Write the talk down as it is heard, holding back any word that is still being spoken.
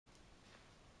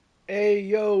Hey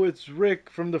yo, it's Rick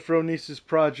from the Phronesis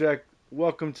Project.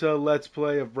 Welcome to Let's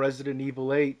Play of Resident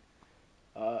Evil 8,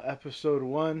 Episode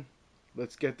 1.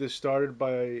 Let's get this started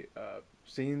by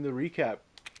seeing the recap.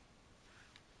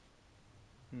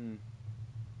 Hmm.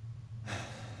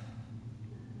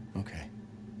 Okay.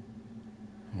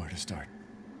 Where to start?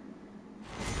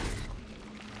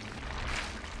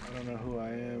 I don't know who I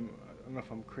am. I don't know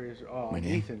if I'm crazy. Oh, My I'm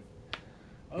name? Ethan.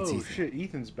 It's Oh Ethan. shit,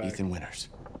 Ethan's back. Ethan Winters.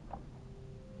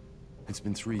 It's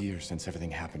been 3 years since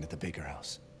everything happened at the Baker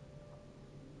house.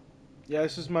 Yeah,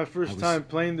 this is my I first was time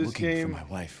playing this looking for game. my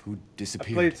wife, who I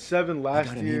disappeared. played 7 I got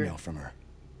last an year. email from her.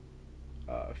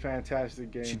 Fantastic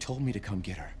She game. told me to come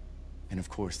get her. And of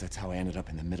course, that's how I ended up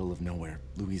in the middle of nowhere,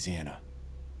 Louisiana.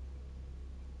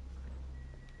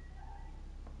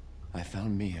 I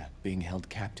found Mia being held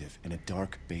captive in a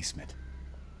dark basement.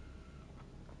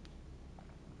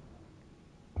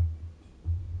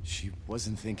 She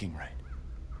wasn't thinking right.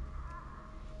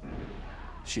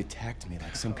 She attacked me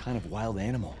like some kind of wild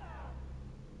animal.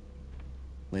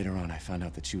 Later on, I found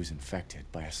out that she was infected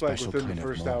by a It's like special within kind the of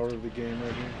first mold. hour of the game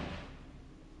right here.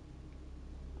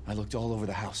 I looked all over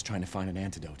the house trying to find an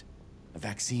antidote, a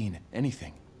vaccine,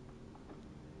 anything.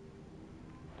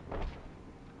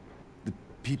 The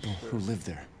people who lived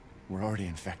there were already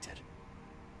infected.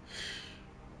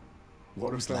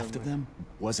 What was left of them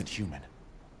wasn't human.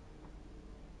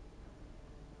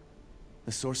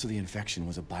 The source of the infection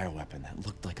was a bioweapon that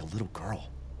looked like a little girl.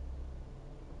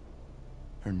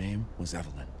 Her name was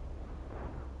Evelyn.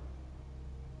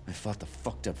 I fought the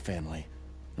fucked up family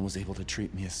and was able to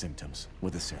treat Mia's symptoms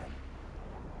with a serum.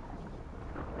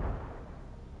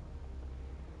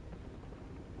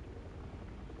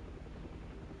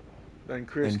 Then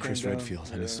Chris Then came Chris down. Redfield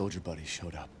and his Yeah. soldier buddies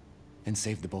showed up and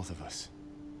saved the both of us.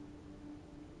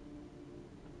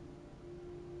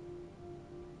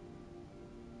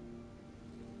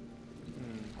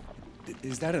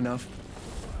 Is that enough?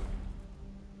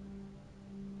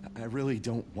 I really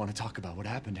don't want to talk about what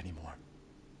happened anymore.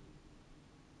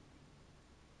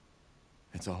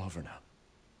 It's all over now.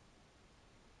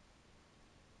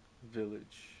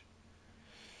 Village.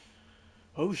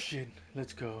 Oh shit,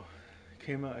 let's go.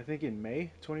 Came out, I think, in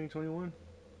May 2021.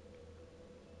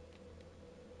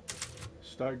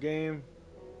 Start game.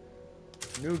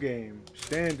 New game.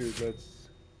 Standard. Let's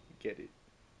get it.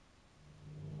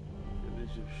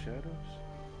 Village of Shadows.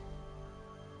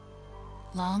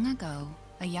 Long ago,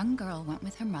 a young girl went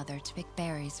with her mother to pick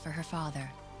berries for her father,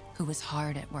 who was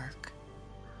hard at work.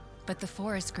 But the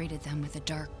forest greeted them with a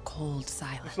dark, cold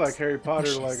silence. It's like Harry the Potter,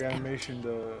 bushes like empty. animation.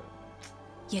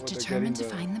 Yet what they're determined to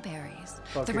getting, the find the berries, the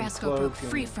fucking rascal broke cloak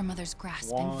free and from Mother's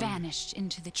grasp wand. and vanished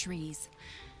into the trees.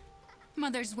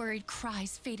 Mother's worried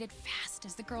cries faded fast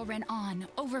as the girl ran on,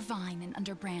 over vine and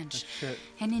under branch, shit.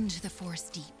 and into the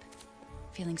forest deep.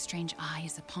 Feeling strange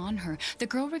eyes upon her, the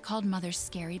girl recalled Mother's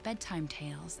scary bedtime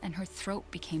tales, and her throat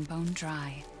became bone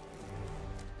dry.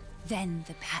 Then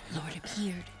the Bat Lord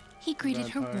appeared. He greeted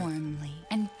her Vampire. warmly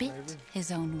and bit Maybe.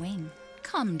 his own wing.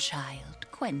 "Come, child,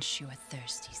 quench your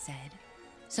thirst," he said.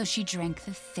 So she drank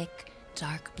the thick,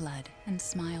 dark blood and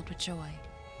smiled with joy.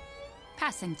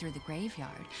 Passing through the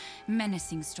graveyard,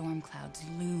 menacing storm clouds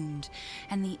loomed,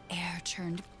 and the air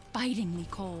turned bitingly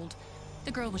cold.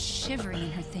 The girl was shivering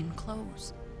in her thin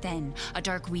clothes. Then a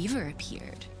dark weaver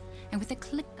appeared, and with a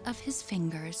click of his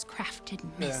fingers, crafted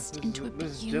mist into a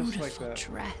this is just beautiful like that.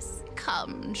 dress.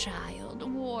 "Come, child,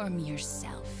 warm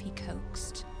yourself," he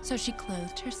coaxed. So she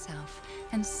clothed herself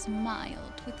and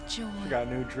smiled with joy. Got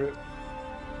new drip.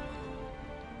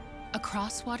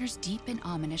 Across waters deep and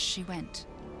ominous she went,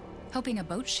 hoping a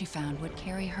boat she found would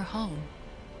carry her home.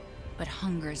 But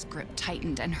hunger's grip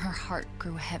tightened and her heart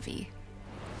grew heavy.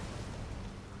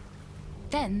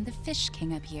 Then the Fish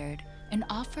King appeared and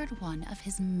offered one of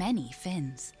his many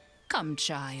fins. "Come,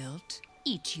 child,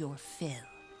 eat your fill."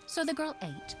 So the girl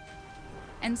ate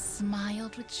and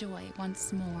smiled with joy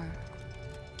once more.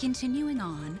 Continuing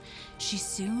on, she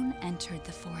soon entered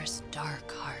the forest's dark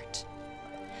heart.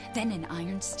 Then an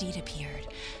iron steed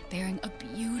appeared, bearing a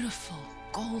beautiful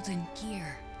golden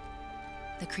gear.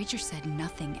 The creature said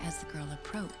nothing as the girl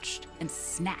approached and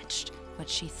snatched what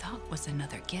she thought was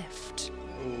another gift.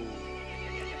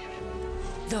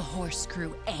 The horse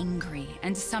grew angry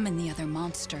and summoned the other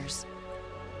monsters.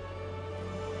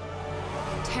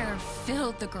 Terror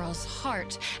filled the girl's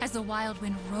heart as the wild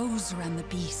wind rose around the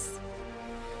beasts.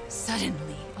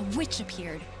 Suddenly, a witch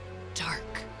appeared,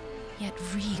 dark, yet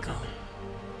regal.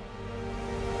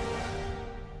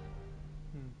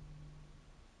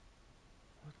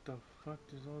 What the fuck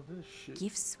is all this shit?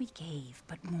 "Gifts we gave,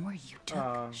 but more you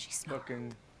took," she snarled.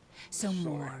 Fucking "So sorry.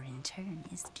 more in turn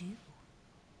is due."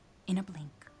 In a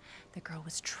blink, The girl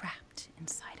was trapped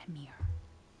inside a mirror.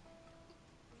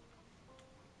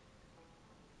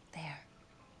 There.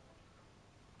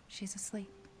 She's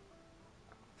asleep.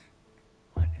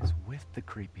 What is with the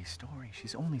creepy story?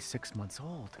 She's only 6 months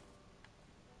old.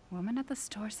 Woman at the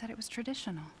store said it was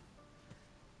traditional.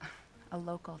 A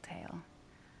local tale.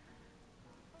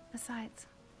 Besides,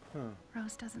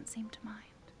 Rose doesn't seem to mind.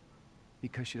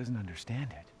 Because she doesn't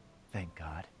understand it. Thank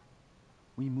God.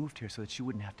 We moved here so that she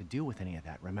wouldn't have to deal with any of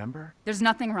that, remember? There's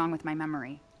nothing wrong with my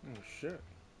memory. Oh shit.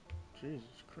 Jesus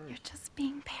Christ. You're just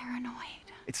being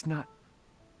paranoid. It's not...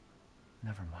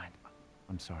 Never mind.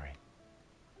 I'm sorry.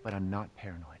 But I'm not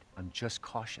paranoid. I'm just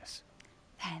cautious.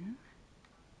 Then,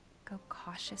 go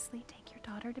cautiously take your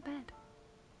daughter to bed.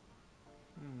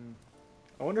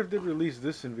 I wonder if they release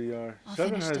this in VR. I'll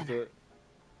 7 finish has dinner.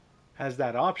 has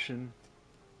that option.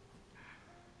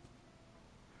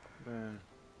 Man,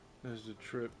 this is a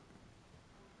trip.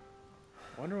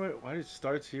 Wonder why it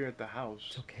starts here at the house.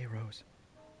 It's okay, Rose.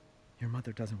 Your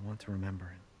mother doesn't want to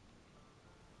remember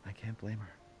it. I can't blame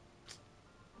her.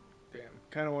 Damn,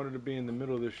 kind of wanted to be in the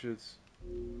middle of this shits.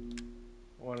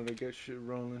 Wanted to get shit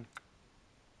rolling.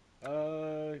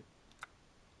 I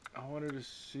wanted to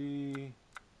see.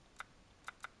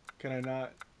 Can I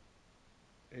not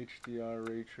HDR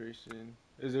ray tracing?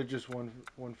 Is it just one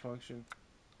function,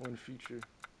 one feature?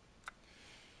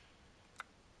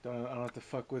 I don't have to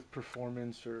fuck with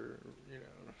performance or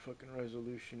fucking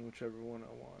resolution, whichever one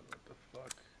I want. What the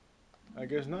fuck? I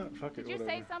guess not. Fuck it. Did you whatever.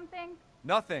 say something?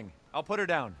 Nothing. I'll put her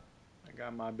down. I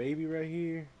got my baby right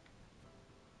here.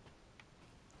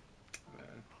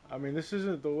 Man, I mean, this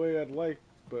isn't the way I'd like,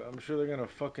 but I'm sure they're gonna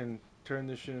fucking turn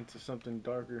this shit into something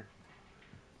darker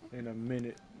in a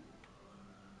minute.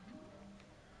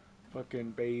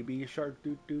 Fucking baby shark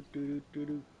doo doo doo doo doo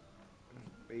doo.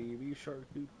 Baby shark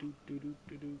doo doo doo doo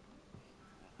doo doo.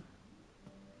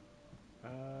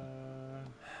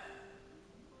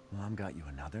 Mom got you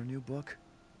another new book?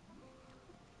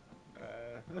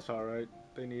 That's alright.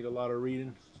 They need a lot of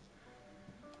reading.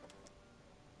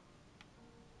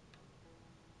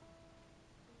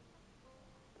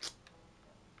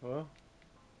 Well,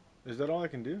 is that all I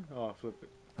can do? Oh, I'll flip it.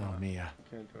 Oh, Mia.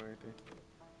 Can't do anything.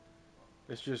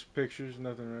 It's just pictures,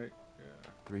 nothing, right? Yeah.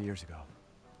 3 years ago.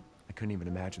 I couldn't even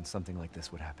imagine something like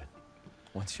this would happen.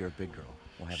 Once you're a big girl,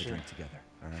 we'll have a drink together,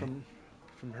 alright?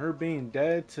 From her being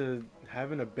dead to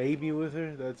having a baby with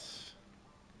her, that's...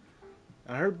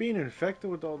 And her being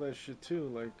infected with all that shit too.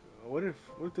 Like, what if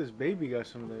this baby got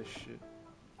some of that shit?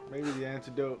 Maybe the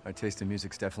antidote Our taste in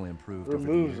music's definitely improved over the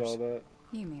removes years. all that.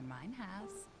 You mean mine has?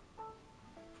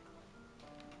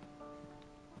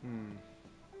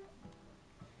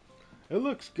 It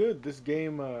looks good. This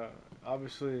game,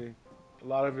 obviously, a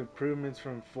lot of improvements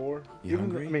from 4. You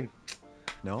hungry? I mean,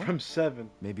 No? from 7.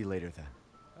 Maybe later then.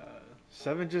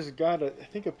 7 just got, I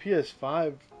think, a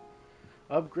PS5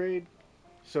 upgrade.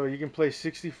 So you can play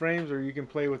 60 frames or you can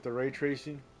play with the ray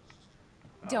tracing.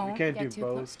 Don't you can't get do too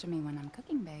both. close to me when I'm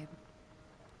cooking, babe.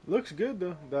 Looks good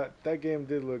though. That game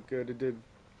did look good.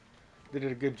 They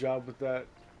did a good job with that.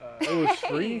 It was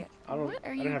free. I what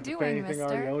are didn't you have to doing, pay anything. I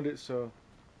already mister? owned it, so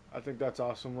I think that's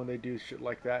awesome when they do shit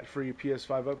like that. Free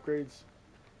PS5 upgrades.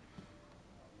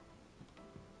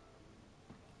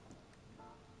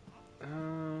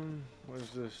 What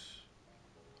is this?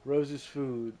 Rose's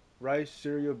food. Rice,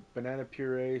 cereal, banana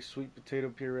puree, sweet potato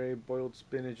puree, boiled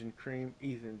spinach and cream.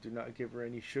 Ethan, do not give her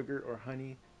any sugar or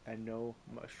honey, and no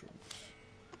mushrooms.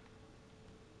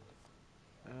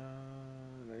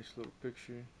 Nice little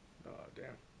picture. Oh,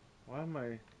 damn. Why am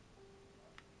I...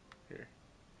 Here.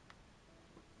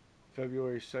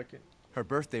 February 2nd. Her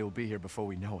birthday will be here before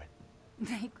we know it.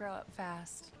 They grow up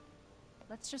fast.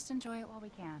 Let's just enjoy it while we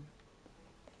can.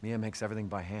 Mia makes everything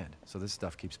by hand, so this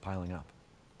stuff keeps piling up.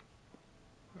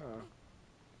 Oh.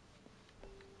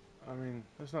 I mean,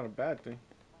 that's not a bad thing.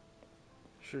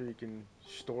 Sure, you can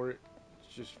store it.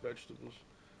 It's just vegetables.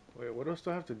 Wait, what else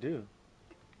do I have to do?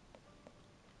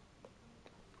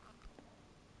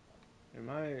 Am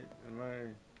I...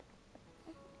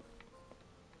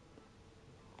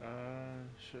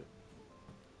 shit.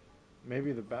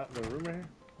 Maybe the room right here?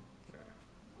 Yeah.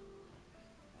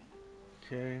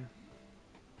 Okay.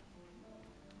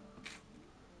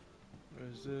 What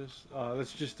is this? Oh,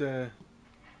 that's just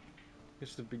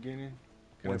it's the beginning.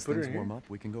 Can Once I put things it in here? warm up,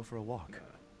 we can go for a walk.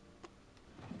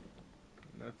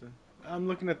 Nothing. I'm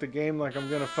looking at the game like I'm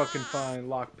gonna fucking find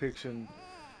lockpicks and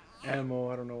ammo.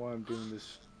 I don't know why I'm doing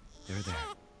this. They're there.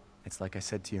 It's like I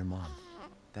said to your mom.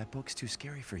 That book's too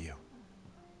scary for you.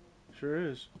 Sure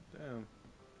is. Damn.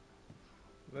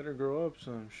 Let her grow up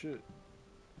some shit.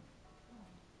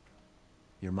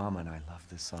 Your mama and I love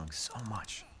this song so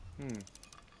much. Hmm.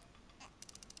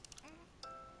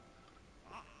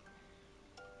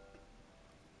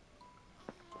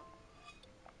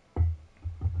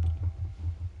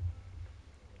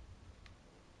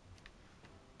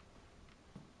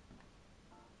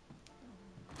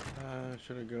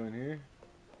 Should I go in here?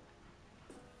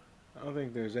 I don't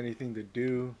think there's anything to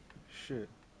do. Shit.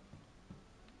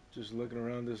 Just looking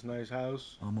around this nice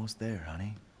house. Almost there,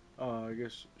 honey. I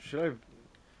guess should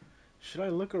I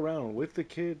look around with the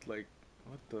kid? Like,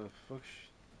 what the fuck?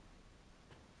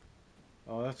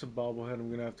 Oh, that's a bobblehead I'm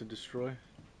gonna have to destroy.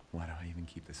 Why do I even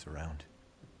keep this around?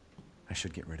 I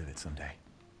should get rid of it someday.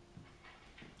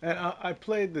 And I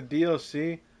played the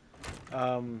DLC.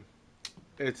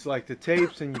 It's like the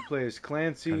tapes, and you play as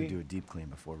Clancy. Gotta do a deep clean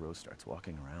before Rose starts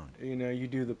walking around. You know, you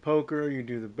do the poker, you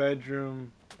do the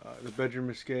bedroom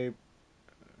escape.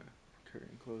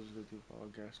 Curtain closes the Duval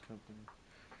gas company.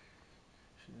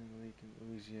 She had a leak in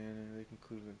Louisiana. They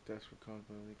concluded that deaths were caused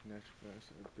by a leak in natural gas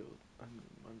that had built on the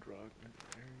Mundrock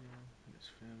area, and his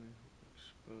family were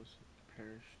exposed and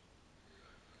perished.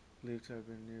 Believed to have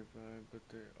been nearby, but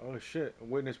they oh shit!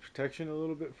 Witness protection a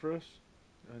little bit for us.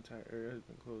 The entire area has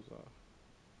been closed off.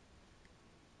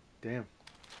 Damn.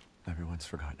 Everyone's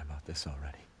forgotten about this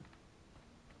already.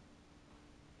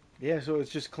 Yeah, so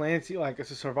it's just Clancy. Like it's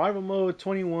a survival mode,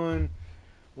 21.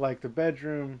 Like the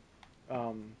bedroom.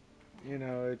 You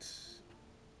know, it's.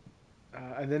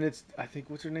 And then it's. I think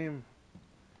what's her name?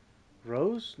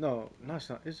 Rose? No, it's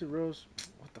not. Is it Rose?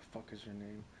 What the fuck is her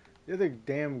name? The other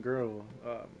damn girl.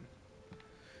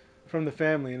 From the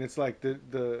family, and it's like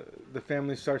the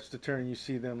family starts to turn. You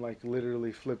see them like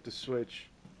literally flip the switch,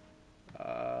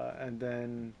 and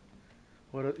then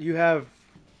what you have,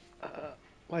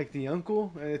 like the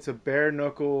uncle, and it's a bare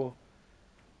knuckle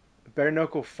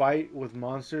fight with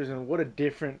monsters, and what a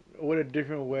different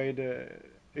way to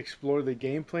explore the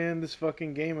gameplay in this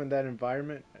fucking game and that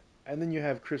environment. And then you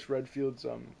have Chris Redfield's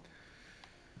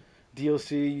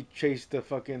DLC. You chase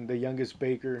the youngest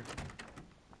baker.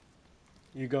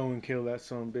 You go and kill that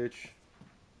son bitch.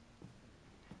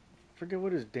 Forget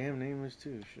what his damn name is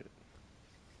too. Shit.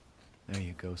 There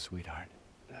you go, sweetheart.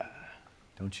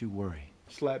 Don't you worry.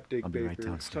 Slap dick I'll be baker. right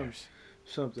downstairs.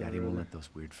 Something. Daddy won't let those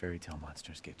weird fairy tale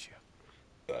monsters get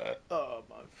you. Oh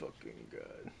my fucking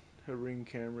god. A ring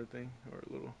camera thing or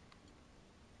a little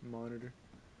monitor.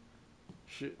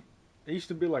 Shit. It used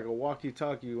to be like a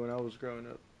walkie-talkie when I was growing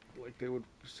up. Like they would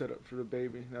set up for the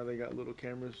baby. Now they got little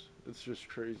cameras. It's just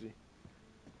crazy.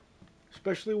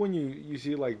 Especially when you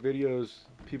see like videos,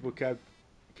 people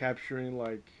capturing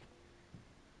like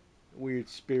weird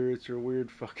spirits or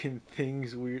weird fucking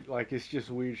things. Weird, like it's just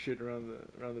weird shit around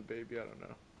the baby. I don't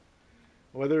know.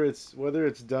 Whether it's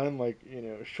done like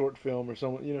a short film or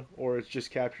someone or it's just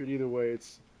captured. Either way,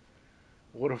 it's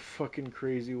what a fucking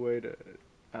crazy way to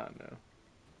I don't know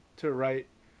to write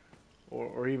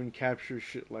or even capture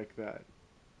shit like that.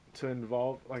 To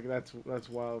involve like that's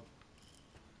wild.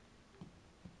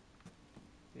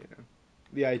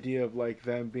 The idea of like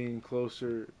them being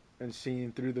closer and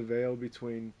seeing through the veil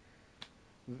between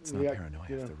it's not paranoia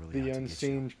if they're really the out to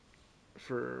unseen get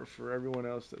you. for everyone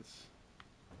else.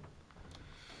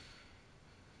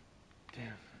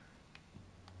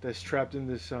 That's trapped in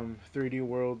this 3D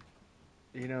world.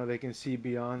 They can see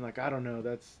beyond. Like I don't know.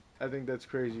 I think that's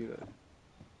crazy that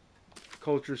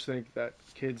cultures think that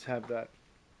kids have that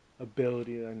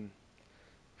ability, and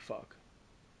fuck.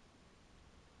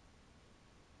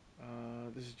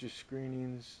 This is just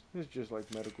screenings. This is just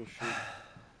like medical shit.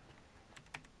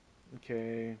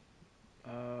 Okay.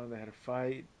 They had a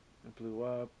fight. It blew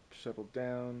up. Settled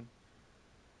down.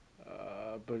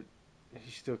 But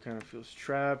he still kind of feels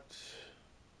trapped.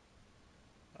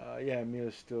 Yeah,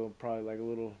 Mia's still probably like a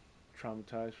little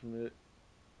traumatized from it.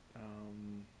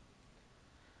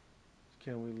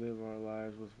 Can we live our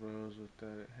lives with Rose with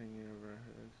that hanging over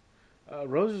our heads?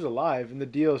 Rose is alive. In the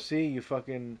DLC, you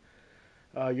fucking...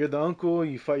 you're the uncle,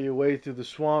 you fight your way through the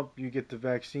swamp, you get the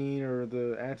vaccine or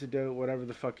the antidote, whatever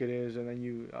the fuck it is, and then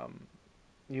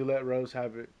you let Rose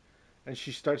have it. And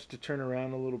she starts to turn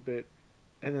around a little bit,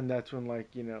 and then that's when, like,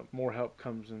 more help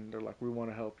comes, and they're like, we want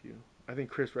to help you. I think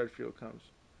Chris Redfield comes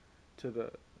to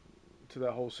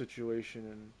that whole situation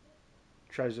and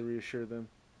tries to reassure them.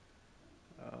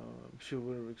 She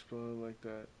would have exploded like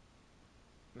that.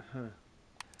 Huh.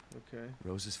 Okay.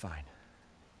 Rose is fine.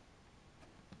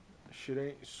 Shit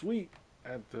ain't sweet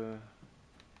at the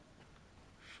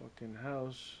fucking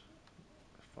house.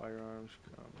 Firearms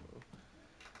combo.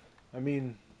 I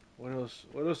mean, what else?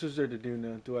 What else is there to do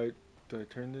now? Do I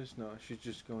turn this? No, she's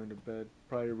just going to bed.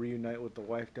 Probably reunite with the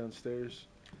wife downstairs.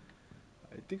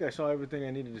 I think I saw everything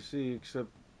I needed to see except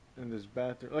in this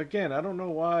bathroom. Again, I don't know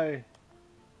why.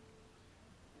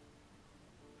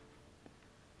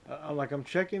 I'm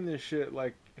checking this shit,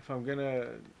 like, if I'm gonna,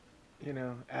 you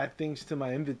know, add things to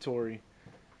my inventory.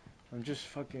 I'm just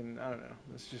fucking, I don't know.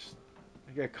 It's just,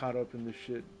 I get caught up in this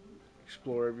shit.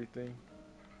 Explore everything.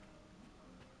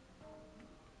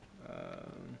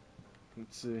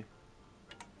 Let's see.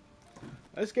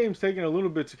 This game's taking a little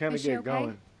bit to kind of get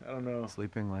going. I don't know.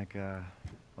 Sleeping like a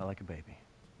baby.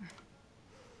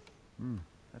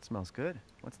 That smells good.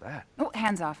 What's that? Oh,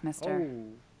 hands off, mister. Oh.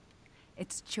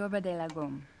 It's churba de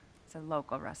legume. It's a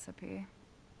local recipe.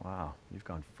 Wow, you've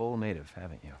gone full native,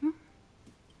 haven't you?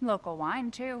 Local wine,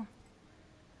 too.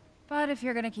 But if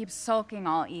you're gonna keep sulking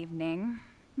all evening,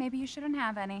 maybe you shouldn't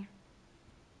have any.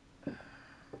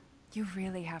 You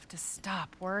really have to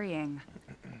stop worrying.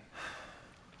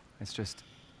 It's just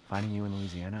finding you in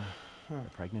Louisiana, the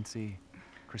pregnancy,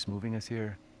 Chris moving us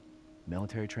here,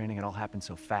 military training, it all happened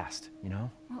so fast, you know?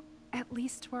 Well, at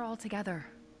least we're all together.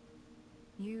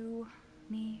 You,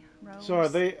 me, Rose. So are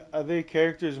they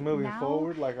characters moving Now,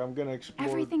 forward? Like I'm gonna explore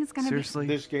everything's gonna Seriously,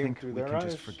 this game think through we their can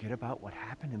eyes? just forget about what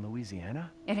happened in Louisiana?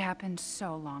 It happened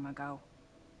so long ago.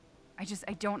 I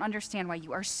don't understand why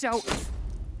you are so...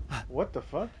 What the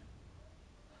fuck?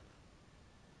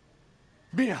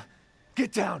 Mia,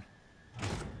 get down!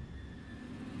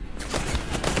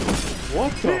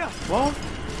 What the Mia! fuck?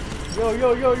 Yo,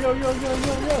 yo, yo, yo, yo, yo,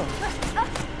 yo, yo.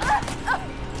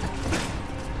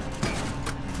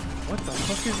 What the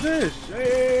fuck is this?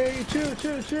 Hey, chill,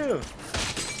 chill, chill.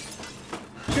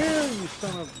 Chill, you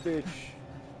son of a bitch.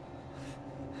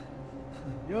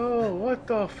 Yo, what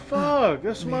the fuck?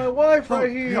 That's my wife right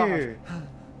here.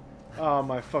 Oh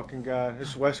my fucking god.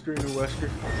 It's Wesker, new Wesker.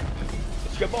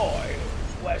 It's your boy,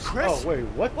 Wesker. Chris? Oh wait,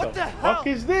 what the hell? fuck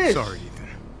is this? Sorry, Ethan.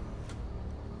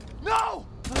 No!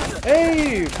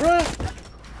 Hey, bruh.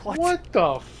 What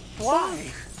the fuck?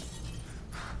 Why?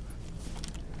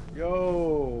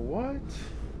 Yo, what?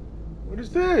 What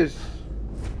is this?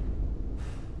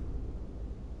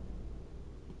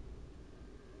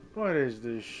 What is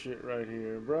this shit right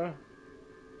here, bruh?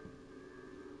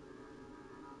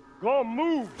 Go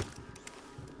move!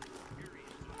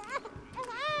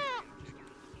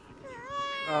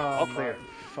 Oh, clear.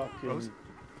 my fucking... Rose?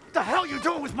 What the hell are you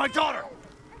doing with my daughter?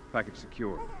 Package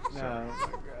secure. Oh my god.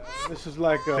 This is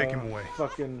like a Take him away.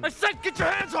 fucking I said get your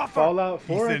hands off her! Fallout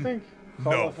 4, Ethan, I think? no.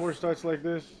 Fallout 4 starts like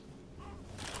this.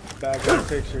 Bad guy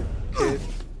takes your kid.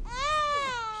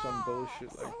 Some bullshit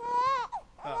like that.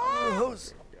 Oh,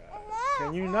 Rose.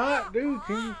 can you not, dude?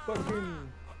 Can you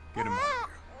fucking... Get him out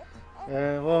of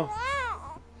here. Well...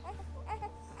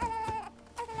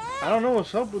 I don't know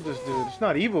what's up with this dude. It's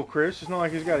not evil Chris. It's not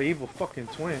like he's got an evil fucking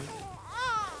twin.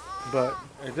 But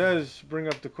it does bring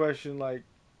up the question, like...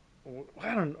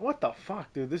 I don't know. What the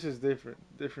fuck, dude? This is different.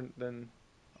 Different than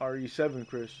RE7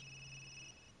 Chris.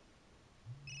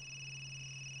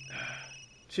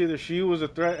 It's either she was a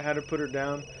threat, had to put her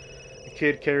down. The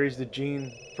kid carries the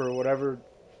gene for whatever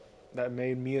that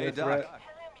made Mia a threat. Hello,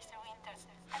 Mr. Winters.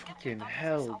 Fucking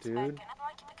hell, dude. And I'd like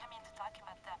you to come in to talk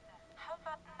about them. How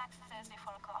about next Thursday,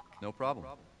 4 o'clock? No problem.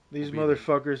 These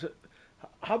motherfuckers.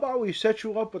 How about we set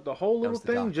you up with the whole little was the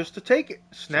thing doctor. just to take it,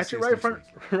 snatch see it us right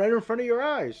next right in front of your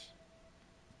eyes.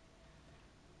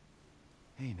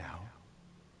 Hey now.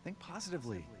 Think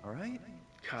positively, alright?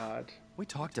 God. We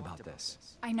talked about this.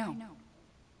 I know.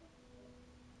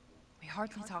 We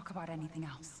hardly talk about anything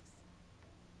else.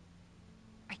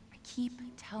 I keep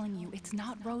telling you, it's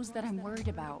not Rose that I'm worried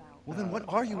about. Well then what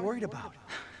are you worried about?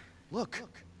 Look,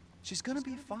 she's gonna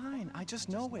be fine. I just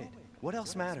know it. What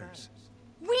else matters?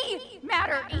 We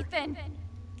matter, Ethan!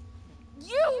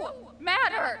 You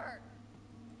matter!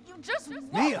 You just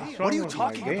won't. Mia, What's what are wrong you with my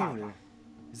talking game, about? dude?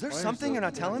 Is there Why is something the- you're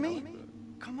not telling me?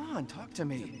 Come on, talk to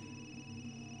me.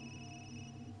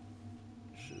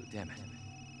 Damn it.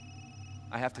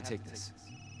 I have to take this.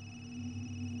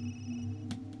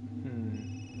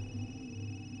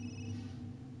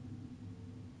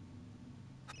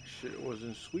 Shit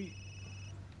wasn't sweet.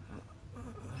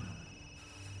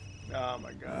 Oh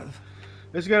my god.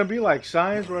 It's gonna be like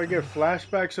science where I get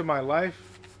flashbacks of my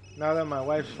life. Now that my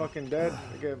wife's fucking dead,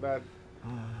 I get that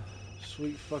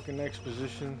sweet fucking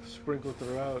exposition sprinkled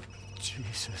throughout.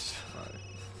 Jesus.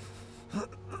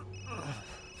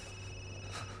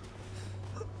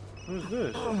 Who's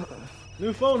this?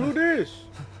 New phone, who this?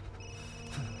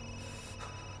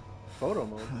 Photo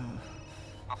mode.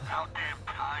 About damn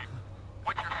time.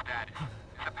 What's your status?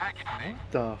 Is the package safe?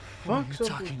 The What are fuck's you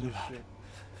up talking with this about? shit?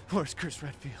 Where's Chris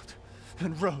Redfield?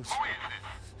 And Rose? Who is this?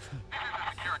 This is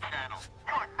a secure channel.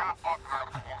 You are not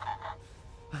authorized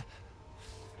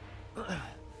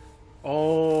to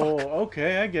Oh,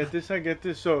 okay, I get this. I get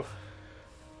this. So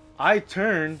I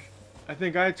turned. I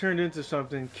think I turned into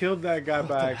something, killed that guy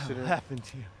by accident. What happened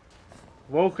to you?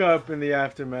 Woke up in the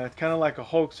aftermath, kind of like a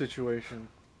Hulk situation.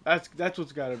 That's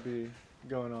what's got to be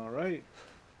going on, right?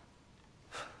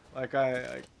 Like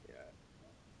I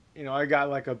got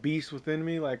like a beast within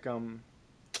me, like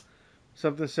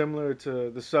something similar to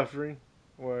the Suffering,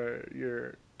 where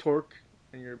you're Torque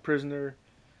and you're a prisoner,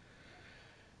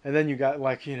 and then you got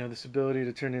like this ability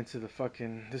to turn into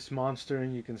this monster,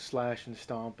 and you can slash and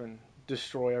stomp and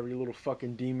destroy every little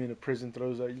fucking demon a prison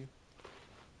throws at you.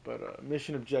 But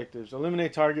mission objectives: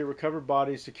 eliminate target, recover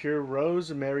bodies, secure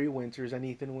Rose, Mary Winters, and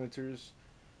Ethan Winters.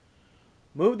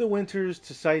 Move the Winters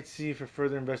to Site C for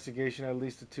further investigation. At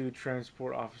least the 2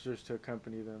 transport officers to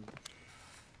accompany them.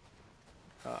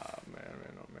 Oh man,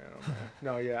 oh man, oh man.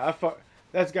 No, yeah,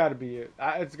 That's got to be it.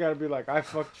 It's got to be like I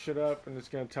fucked shit up, and it's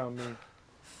gonna tell me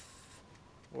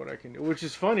what I can do. Which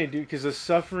is funny, dude, because the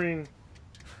Suffering.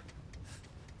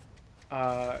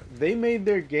 They made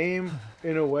their game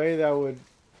in a way that would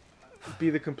be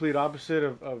the complete opposite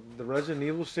of the Resident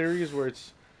Evil series, where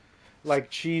it's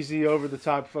like cheesy, over the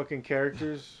top fucking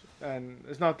characters. And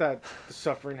it's not that the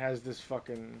Suffering has this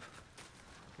fucking,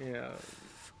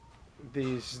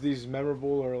 these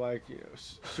memorable or like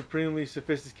supremely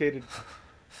sophisticated,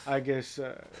 I guess,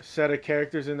 set of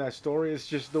characters in that story. It's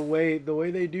just the way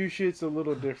they do shit's a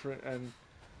little different, and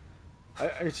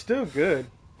it's still good.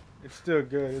 It's still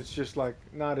good. It's just like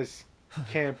not as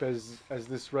camp as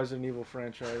this Resident Evil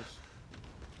franchise.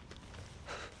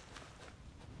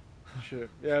 Shit.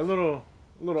 Yeah, a little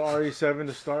RE7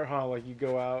 to start, huh? Like you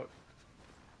go out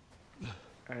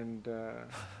and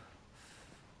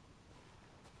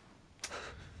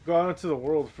go out into the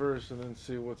world first, and then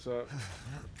see what's up.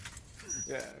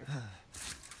 Yeah.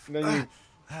 And then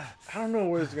I don't know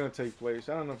where it's gonna take place.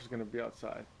 I don't know if it's gonna be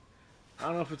outside. I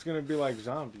don't know if it's gonna be like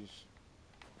zombies.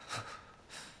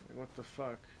 Like, what the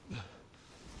fuck?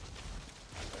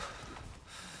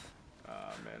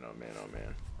 Ah, man, oh man, oh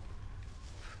man.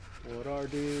 What are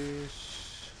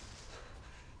these?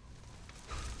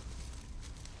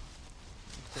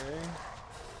 Okay.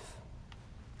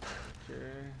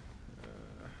 Okay.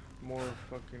 More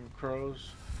fucking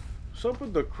crows. What's up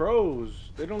with the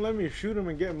crows? They don't let me shoot them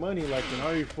and get money like in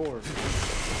RE4.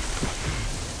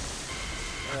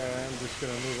 Yeah, I'm just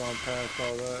gonna move on past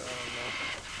all that. I don't know.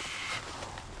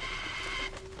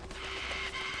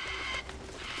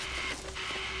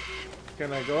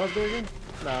 Can I go up there again?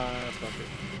 Nah, fuck it.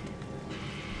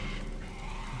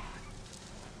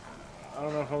 I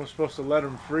don't know if I'm supposed to let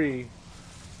him free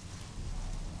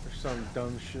or some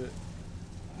dumb shit.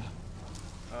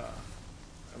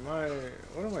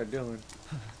 What am I doing?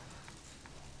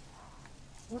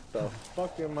 What the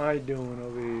fuck am I doing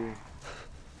over here?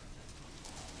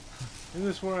 Isn't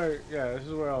this where this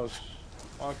is where I was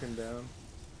walking down.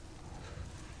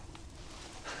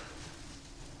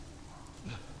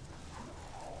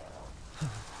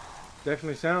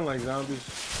 Definitely sound like zombies.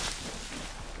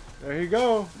 There you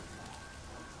go.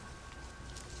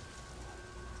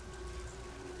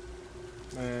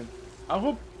 Man, I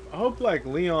hope like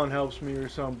Leon helps me or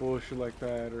some bullshit like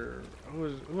that, or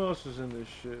who else is in this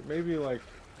shit? Maybe like,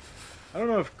 I don't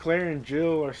know if Claire and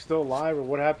Jill are still alive or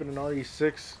what happened in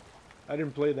RE6. I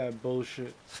didn't play that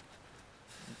bullshit.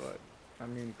 But I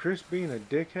mean, Chris being a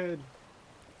dickhead,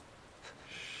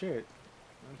 shit.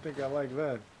 I don't think I like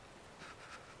that.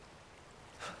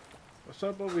 What's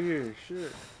up over here?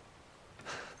 Shit.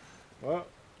 Well,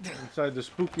 inside the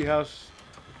spooky house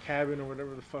cabin or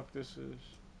whatever the fuck this is.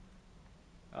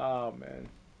 Oh man.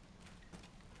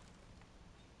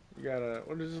 You got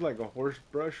what is this, like a horse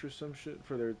brush or some shit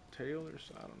for their tail or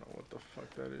something? I don't know what the fuck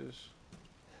that is.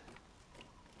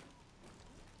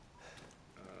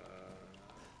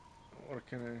 What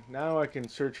can I, now I can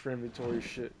search for inventory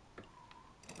shit.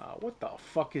 What the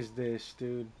fuck is this,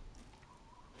 dude?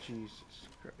 Jesus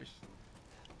Christ.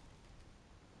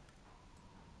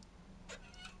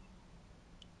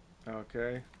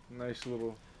 Okay, nice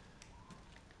little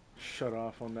shut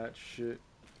off on that shit.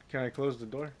 Can I close the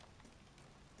door?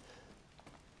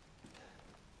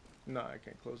 No, I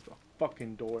can't close the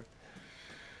fucking door.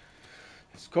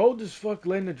 It's cold as fuck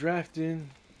letting the draft in.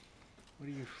 What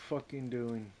are you fucking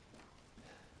doing?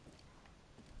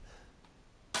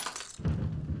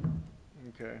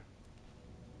 Okay.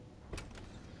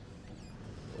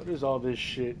 What is all this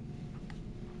shit?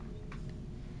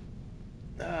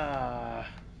 I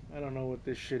don't know what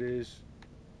this shit is.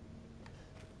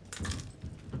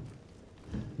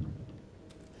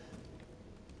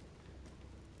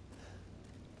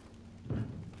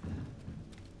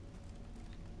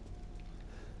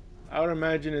 I would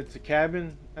imagine it's a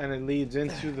cabin and it leads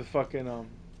into the fucking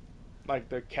like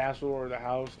the castle or the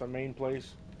house, the main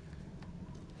place.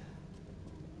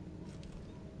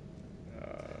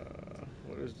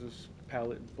 What is this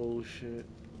pallet bullshit?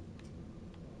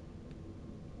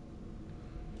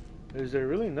 Is there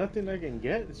really nothing I can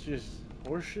get? It's just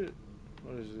horseshit.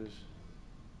 What is this?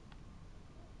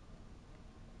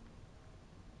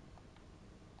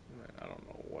 Man, I don't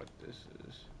know what this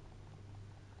is.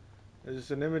 Is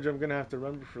this an image I'm gonna have to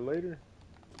remember for later?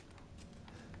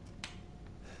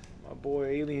 My boy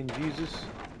Alien Jesus.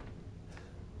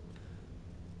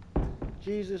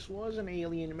 Jesus was an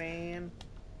alien man.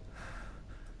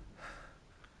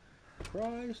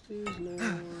 Christ is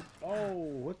Lord. Oh,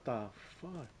 what the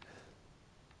fuck?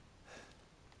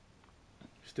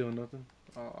 Still nothing?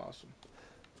 Oh, awesome.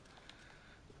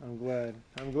 I'm glad.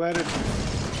 I'm glad it...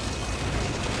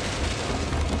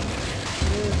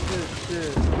 What is this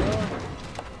shit, bro?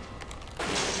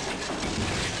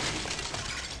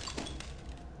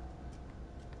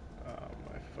 Oh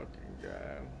my fucking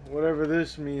god. Whatever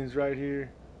this means right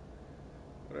here.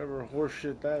 Whatever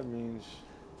horseshit that means.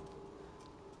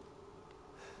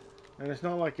 And it's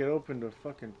not like it opened a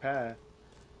fucking path.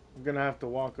 I'm gonna have to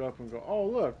walk up and go, oh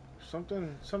look,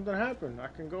 something happened. I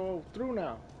can go through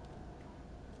now.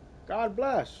 God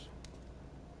bless.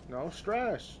 No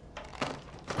stress.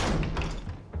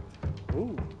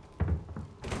 Ooh.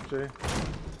 See? Look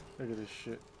at this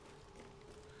shit.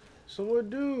 So what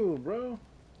do, bro?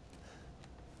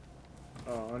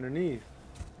 Oh, underneath.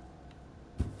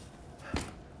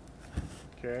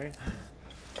 Okay.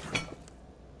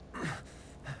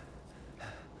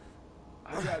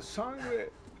 I got sangre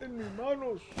en mis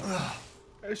manos.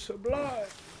 It's the blood.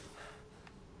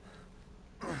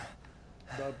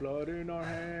 The blood in our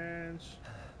hands.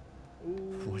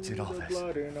 Ooh, What's it all the this?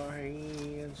 blood in our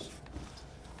hands.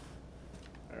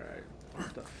 Alright.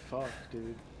 What the fuck,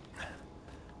 dude?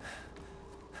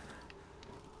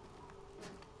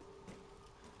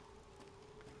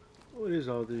 What is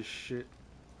all this shit?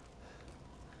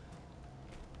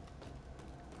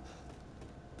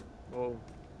 Whoa.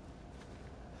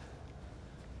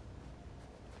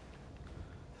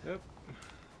 Yep.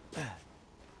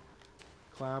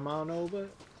 Climb on over,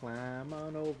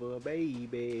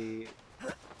 baby.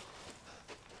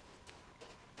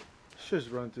 Let's just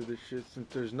run through this shit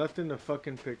since there's nothing to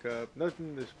fucking pick up,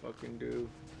 nothing to fucking do.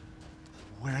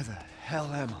 Where the hell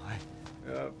am I?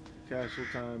 Yep, castle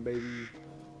time, baby.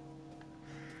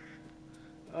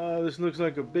 This looks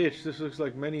like a bitch. This looks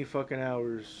like many fucking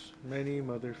hours. Many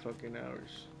motherfucking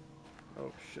hours.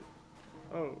 Oh shit.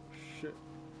 Oh shit.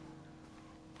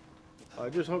 I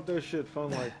just hope that shit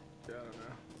fun like, I don't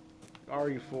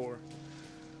know, RE4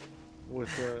 with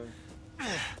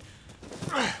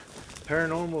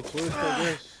paranormal twist, I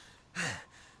guess.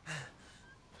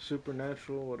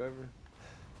 Supernatural, whatever.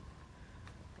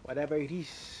 Whatever it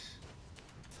is.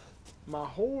 My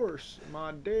horse,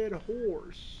 my dead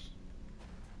horse.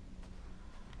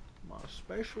 My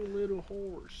special little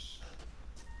horse.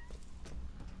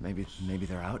 Maybe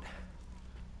they're out.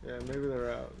 Yeah, maybe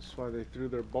they're out. That's why they threw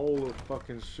their bowl of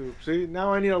fucking soup. See,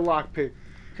 now I need a lockpick.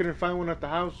 Couldn't find one at the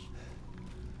house.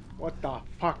 What the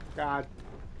fuck? God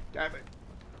damn it.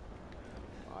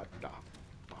 What the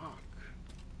fuck?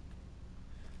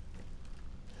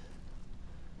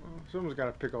 Well, someone's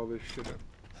gotta pick all this shit up.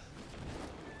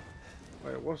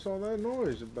 Wait, what's all that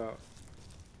noise about?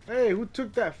 Hey, who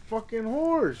took that fucking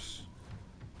horse?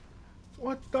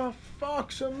 What the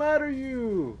fuck's the matter,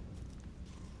 you?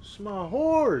 It's my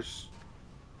horse.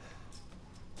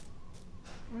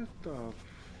 What the fuck?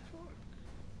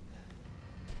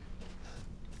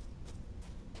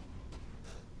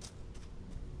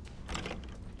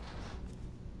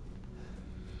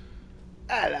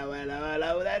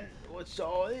 Hello then. What's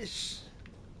all this?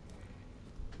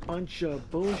 Bunch of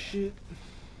bullshit.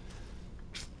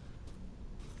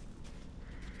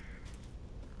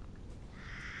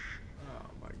 Oh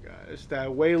my god, it's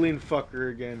that wailing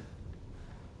fucker again.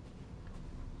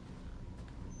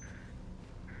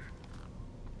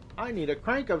 I need a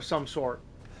crank of some sort.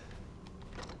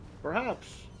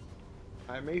 Perhaps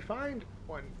I may find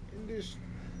one in this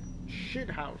shit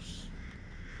house.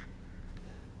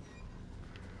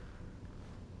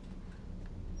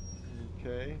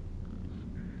 Okay.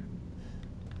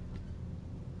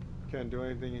 Can't do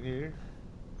anything in here.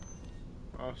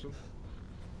 Awesome.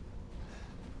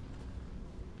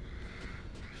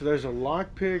 So there's a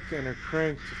lockpick and a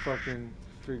crank to fucking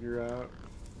figure out.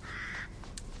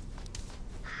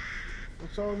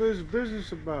 What's all this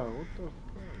business about? What the fuck?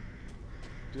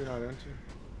 Do not enter.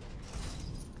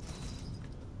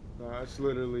 Nah, it's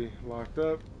literally locked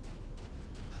up.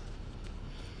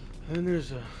 And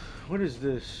there's a... What is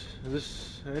this? Is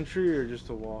this entry or just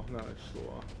a wall? No, it's just a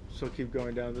wall. So keep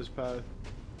going down this path.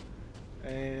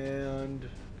 And...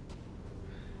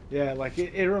 yeah, like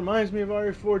it reminds me of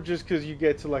RE4 just because you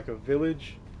get to like a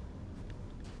village.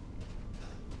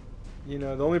 You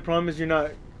know, the only problem is you're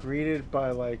not greeted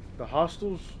by like the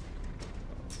hostels.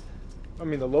 I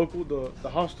mean the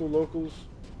hostile locals.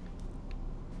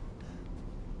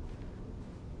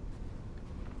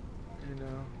 You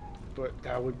know, but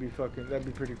that'd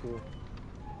be pretty cool.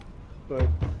 But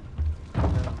you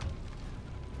know,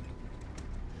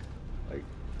 like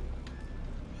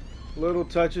little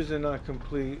touches and not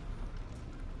complete.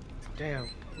 Damn,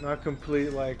 not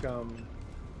complete like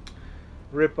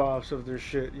rip-offs of their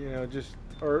shit, you know, just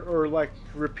or like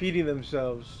repeating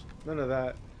themselves. None of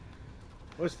that.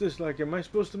 What's this like? Am I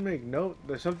supposed to make note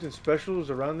that something special is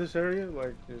around this area?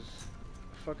 Like is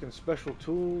a fucking special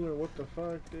tool or what the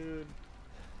fuck, dude?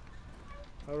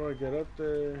 How do I get up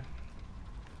there?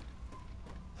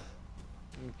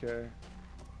 Okay.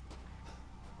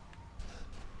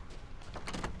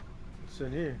 What's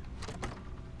in here?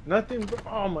 Nothing but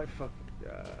oh my fucking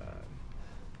god.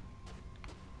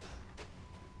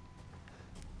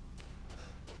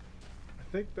 I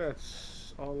think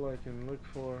that's all I can look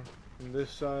for from this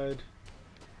side.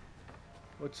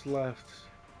 What's left?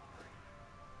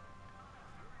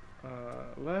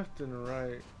 Left and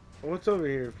right. What's over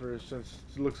here first, since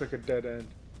it looks like a dead end?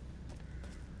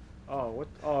 Oh, what?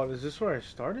 Oh, is this where I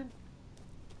started?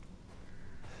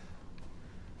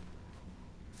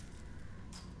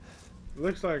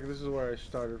 Looks like this is where I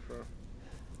started from.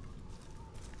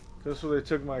 This is where they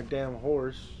took my damn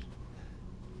horse.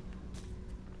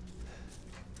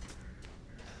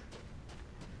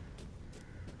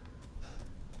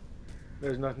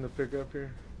 There's nothing to pick up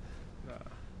here? Nah.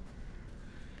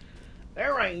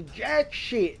 There ain't jack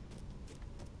shit!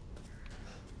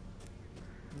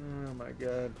 Oh my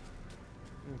god.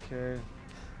 Okay.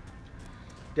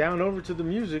 Down over to the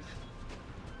music.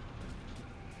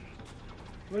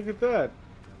 Look at that.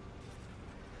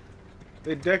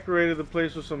 They decorated the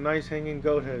place with some nice hanging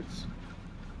goat heads.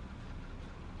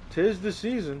 'Tis the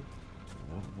season.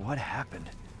 What happened?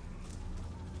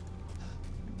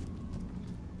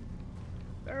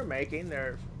 They're making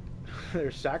their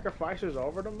sacrifices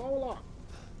over to Moloch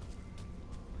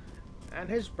and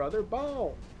his brother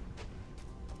Baal.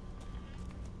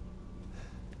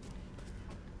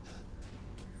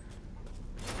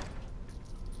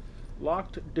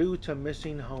 Locked due to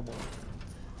missing Homer.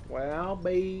 Well,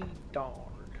 be darned.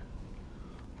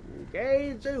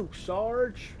 Okay, Zook,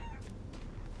 Sarge.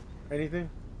 Anything?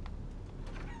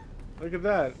 Look at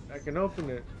that. I can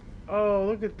open it. Oh,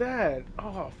 look at that.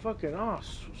 Oh, fucking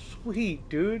sweet,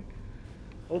 dude.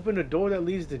 Open a door that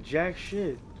leads to jack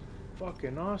shit.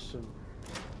 Fucking awesome.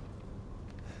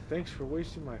 Thanks for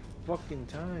wasting my fucking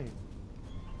time.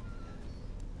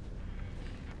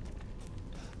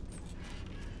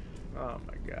 Oh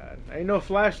my god. Ain't no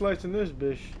flashlights in this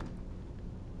bitch.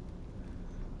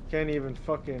 Can't even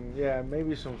fucking... yeah,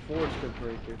 maybe some force could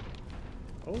break it.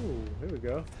 Oh, here we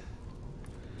go.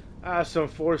 Ah, some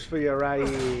force for you right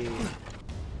here.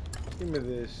 Give me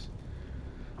this.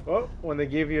 Oh, when they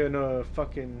give you a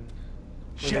fucking...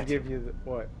 when they give you the...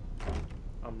 what?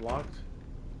 I'm locked?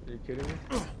 Are you kidding me?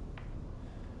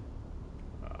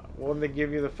 When they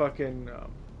give you the fucking...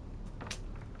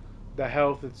 the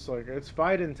health, it's like, it's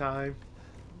fighting time.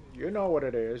 You know what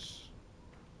it is.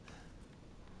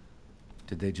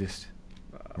 Did they just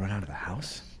run out of the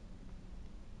house?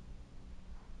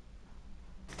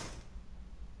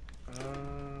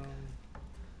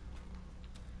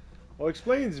 Well,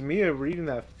 explains Mia reading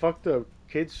that fucked up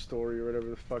kid story or whatever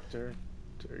the fuck to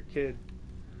her kid.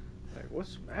 Like,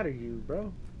 what's the matter, you,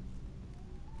 bro?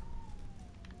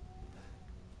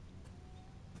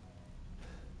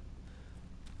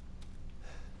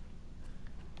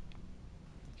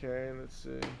 Okay, let's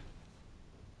see.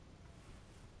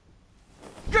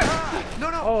 No,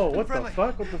 no. Oh, what the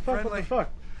fuck? What the fuck? What the fuck?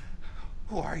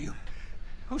 Who are you?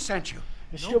 Who sent you?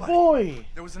 It's your boy.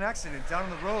 There was an accident down on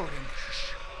the road and...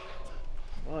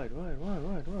 What?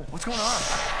 What's going on?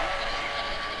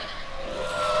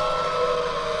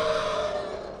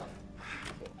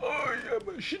 Oh,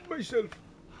 yeah, I shit myself.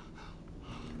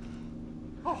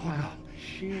 Oh, no.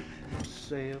 Shit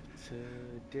myself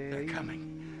today. They're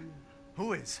coming.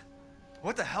 Who is?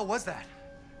 What the hell was that?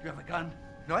 You have a gun?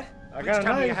 What? I Please got a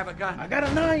tell knife. me you have a gun. I got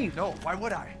a knife. No, why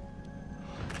would I?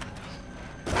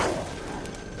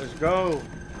 Let's go.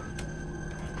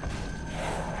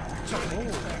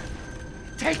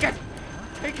 Take it!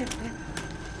 Take it!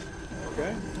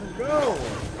 Okay, let's go.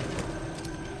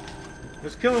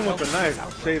 Let's kill him with a knife.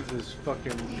 Save this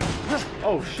fucking...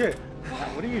 Oh, shit.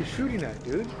 What are you shooting at,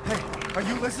 dude? Hey, are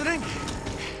you listening?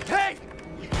 Hey!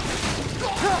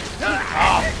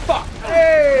 Oh, fuck!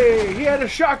 Hey! He had a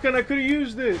shotgun. I could have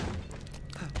used it.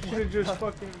 Should have just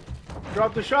fucking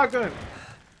dropped the shotgun.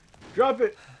 Drop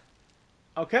it.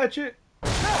 I'll catch it.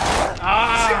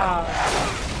 Ah!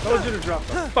 Told you to drop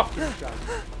the fucking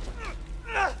shotgun.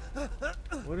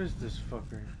 What is this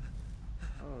fucker?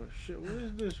 Oh shit! What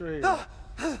is this right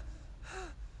here?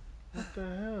 What the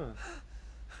hell?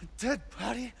 Dead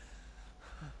body?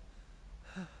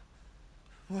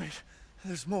 Wait,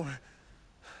 there's more.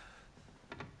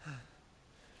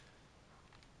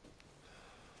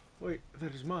 Wait,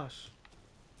 that is moss.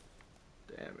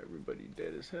 Damn, everybody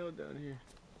dead as hell down here.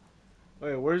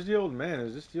 Wait, where's the old man?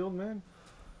 Is this the old man?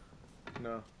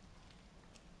 No.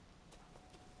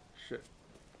 Shit.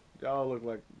 They all look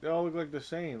like the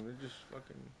same. They're just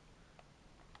fucking.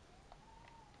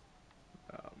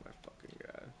 Oh my fucking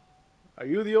god. Are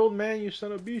you the old man, you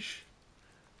son of a bitch?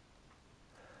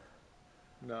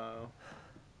 No.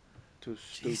 Too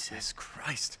stupid. Jesus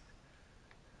Christ.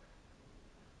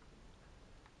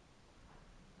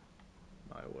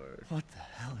 My word. What the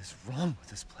hell is wrong with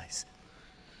this place?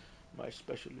 My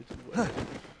special little weapon.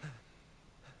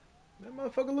 That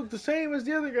motherfucker looked the same as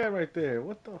the other guy right there.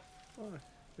 What the fuck?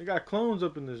 They got clones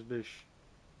up in this bitch.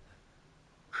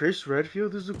 Chris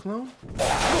Redfield is a clone?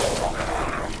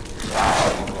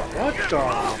 What the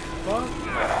fuck?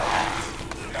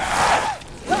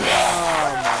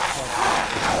 Oh my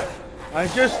fucking... I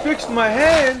just fixed my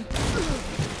hand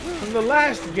from the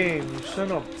last game, you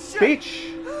son of a bitch.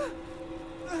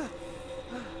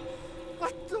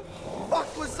 What the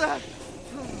fuck was that?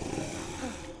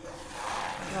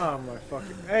 Oh my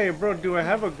fucking... Hey bro, do I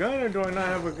have a gun or do I not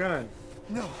have a gun?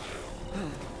 No.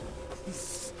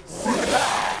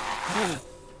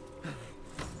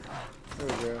 There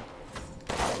we go.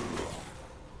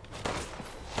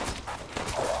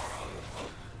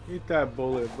 Eat that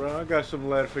bullet, bro. I got some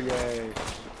lead for your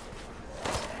ass.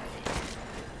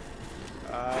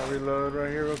 Reload right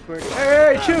here real quick.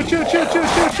 Hey, chill.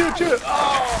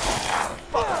 Oh,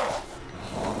 fuck.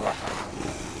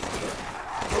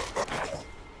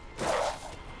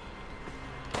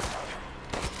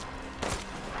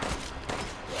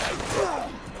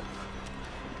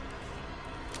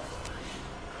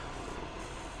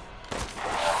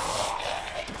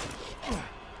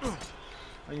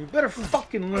 You better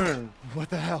fucking learn. What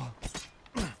the hell?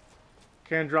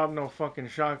 Can't drop no fucking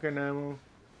shotgun ammo.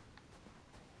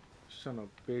 Son of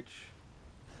a bitch.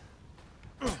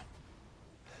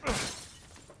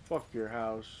 Fuck your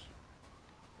house.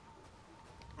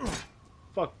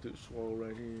 Fuck this wall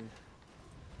right here.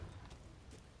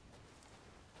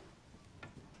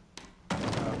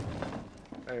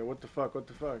 Hey, what the fuck?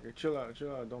 Hey, chill out.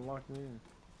 Don't lock me in.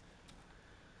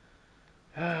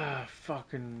 Ah,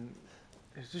 fucking...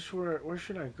 Is this where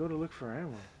should I go to look for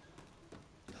ammo?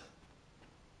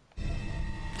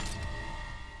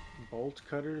 Bolt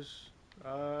cutters?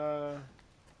 Where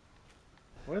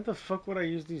the fuck would I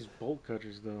use these bolt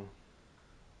cutters though?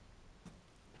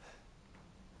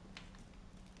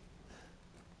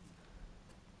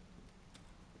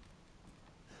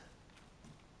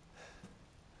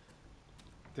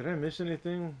 Did I miss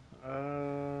anything?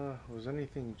 Was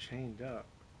anything chained up?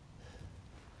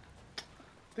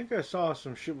 I think I saw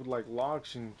some shit with like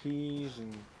locks and keys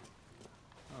and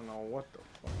I don't know what the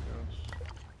fuck else.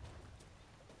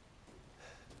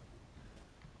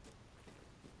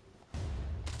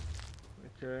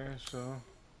 Okay, so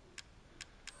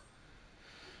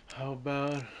how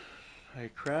about I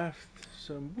craft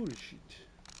some bullshit?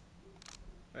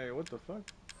 Hey, what the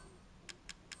fuck?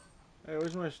 Hey,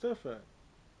 where's my stuff at?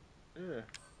 Yeah.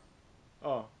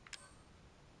 Oh.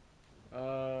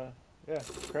 Yeah,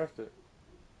 craft it.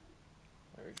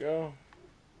 There we go.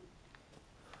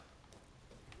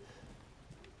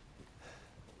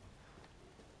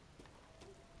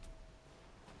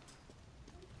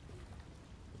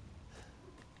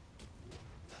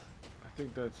 I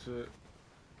think that's it.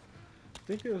 I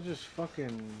think it was just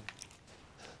fucking...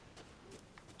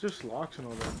 just locks and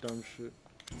all that dumb shit.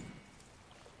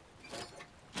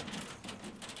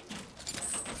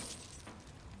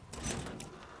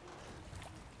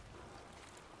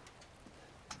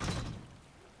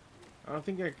 I don't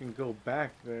think I can go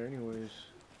back there anyways.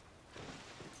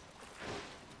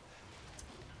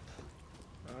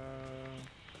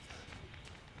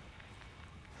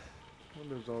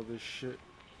 What is all this shit?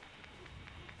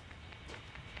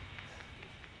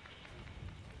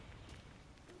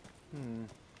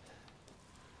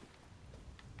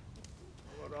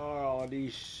 What are all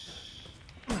these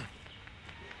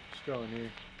go in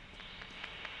here.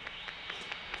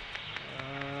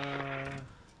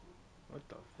 What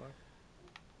the fuck?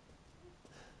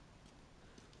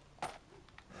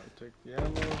 I'll take the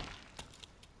ammo.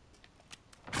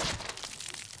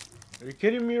 Are you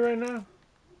kidding me right now?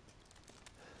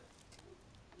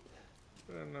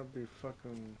 Better not be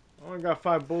fucking... I only got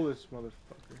 5 bullets,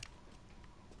 motherfucker.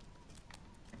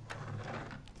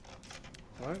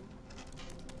 What?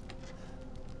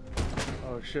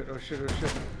 Oh shit, oh shit, oh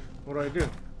shit. What do I do?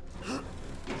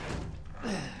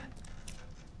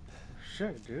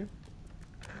 Shit, dude.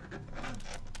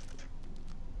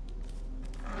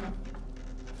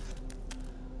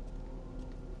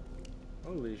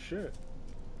 Holy shit.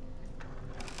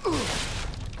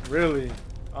 Really?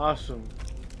 Awesome.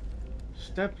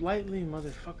 Step lightly,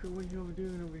 motherfucker. What are you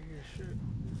doing over here? Shit.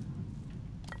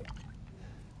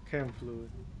 Chem fluid.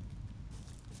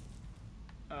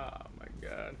 Oh my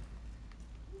god.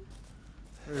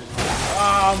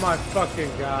 Oh my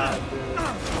fucking god, dude.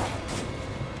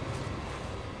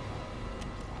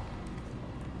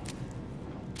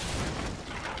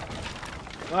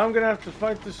 Well, I'm gonna have to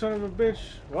fight this son of a bitch.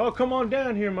 Well, come on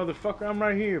down here, motherfucker. I'm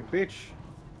right here, bitch.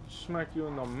 Smack you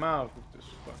in the mouth with this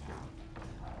fucking...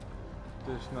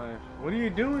 this knife. What are you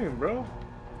doing, bro?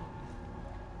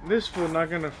 This fool not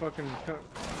gonna fucking come...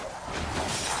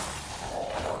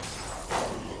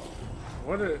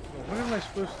 What am I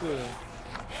supposed to...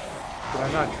 Did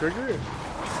I not trigger it?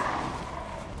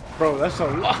 Bro, that's a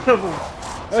lot of them.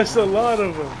 That's a lot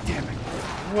of them. Damn it.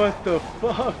 What the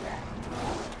fuck?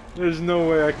 There's no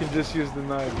way I can just use the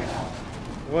knife.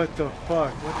 What the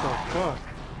fuck? What the fuck?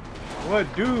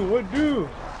 What do? What do?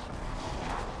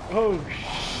 Oh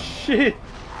shit.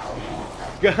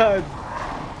 God.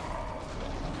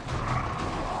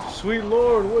 Sweet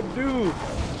Lord, what do?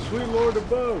 Sweet Lord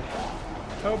above.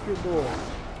 Help your boy.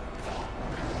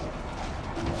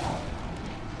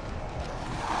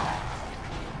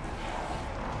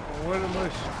 What am I...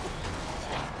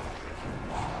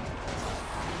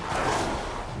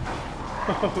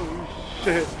 Oh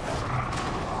shit.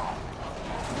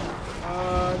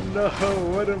 No,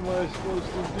 what am I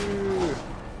supposed to do?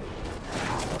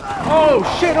 Oh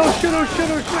shit, oh shit, oh shit,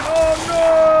 oh shit, oh no!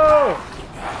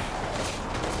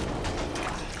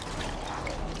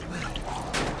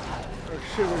 Oh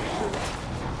shit, oh shit.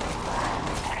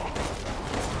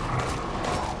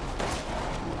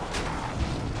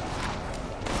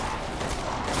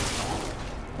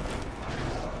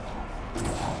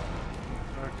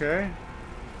 Okay.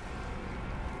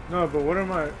 No, but what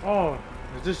am I... Oh,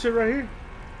 is this it right here?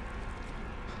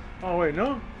 Oh, wait,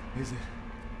 no? Is it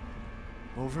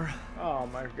over? Oh,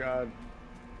 my God.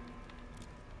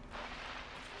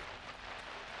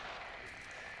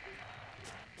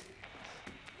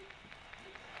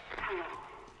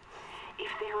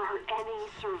 If there are any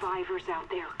survivors out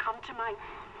there, come to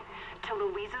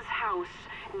Louisa's house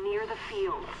near the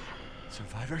fields.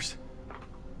 Survivors?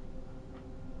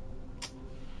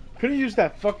 Could've used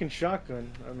that fucking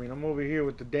shotgun. I mean, I'm over here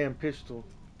with the damn pistol.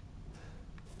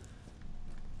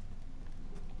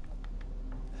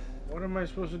 What am I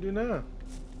supposed to do now?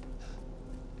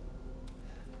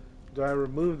 Do I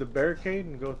remove the barricade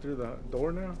and go through the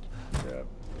door now? Yeah,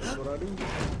 that's what I do.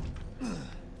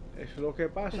 Es lo que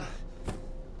pasa.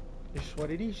 It's what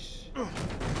it is.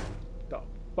 The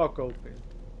fuck open.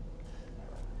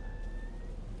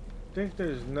 Think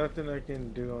there's nothing I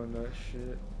can do on that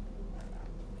shit.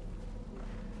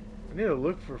 I need to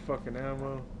look for fucking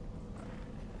ammo.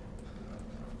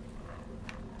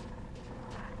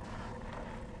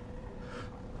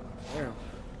 Damn.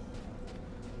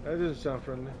 That doesn't sound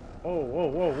friendly. Oh, whoa,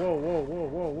 whoa, whoa, whoa, whoa,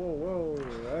 whoa, whoa, whoa.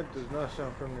 That does not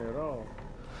sound friendly at all.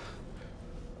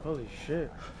 Holy shit.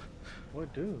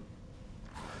 What do?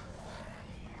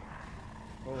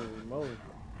 Holy moly.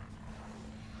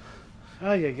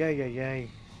 Ay, ay, ay, ay, ay.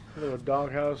 Little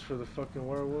doghouse for the fucking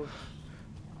werewolves.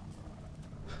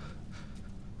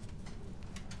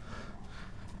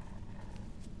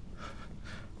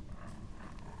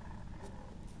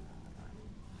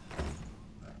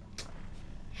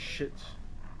 Shit.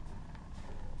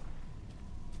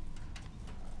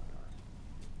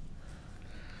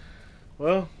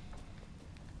 Well,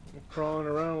 I'm crawling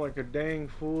around like a dang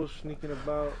fool, sneaking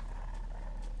about.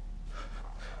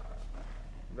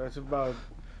 That's about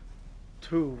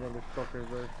 2 motherfuckers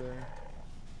right there.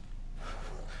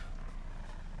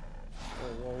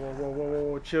 Whoa, whoa, whoa, whoa, whoa,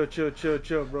 whoa, chill, chill, chill,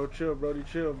 chill, bro, chill, Brody,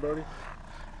 chill, Brody.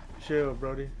 Chill,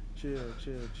 Brody, chill,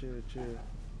 chill, chill, chill.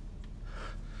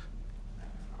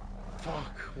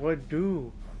 Fuck, what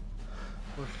do?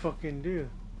 What fucking do?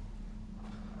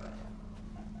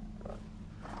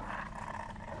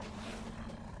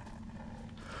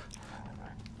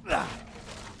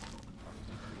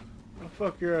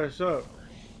 fuck your ass up.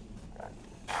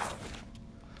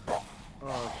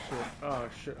 Oh shit, oh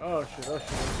shit, oh shit, oh shit,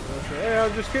 oh shit. Hey,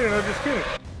 I'm just kidding, I'm just kidding.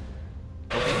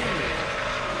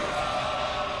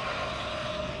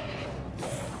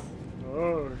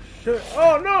 Oh shit,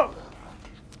 oh no!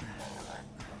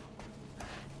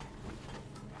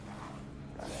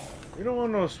 You don't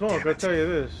want no smoke, I tell you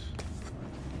this.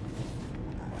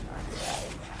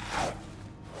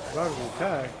 About to be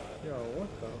attacked. Yo, what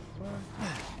the fuck?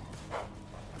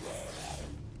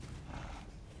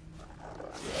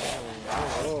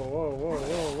 Whoa, whoa, whoa,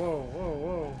 whoa, whoa, whoa,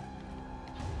 whoa.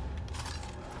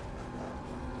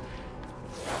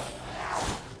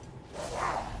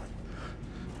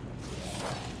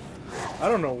 I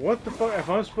don't know what the fuck, if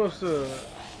I'm supposed to,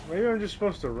 maybe I'm just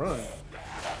supposed to run.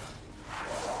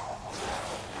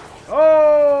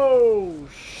 Oh,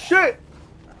 shit!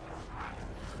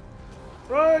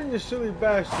 Run, you silly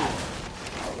bastard.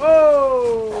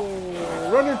 Oh,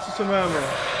 run into some ammo.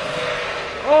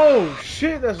 Oh,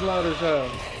 shit, that's loud as hell.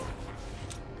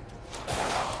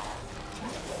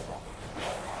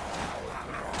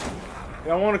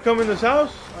 Y'all want to come in this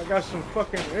house? I got some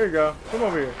fucking, here you go. Come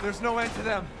over here. There's no end to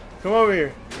them. Come over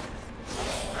here.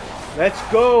 Let's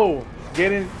go.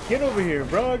 Get in, get over here,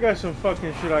 bro. I got some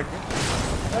fucking shit I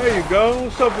can. There you go.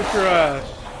 What's up with your ass?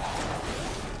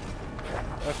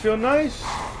 I feel nice.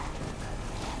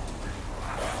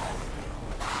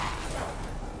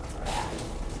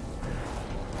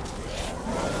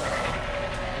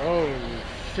 Holy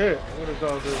shit. What is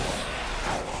all this?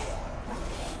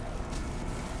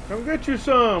 Come get you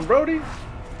some, Brody.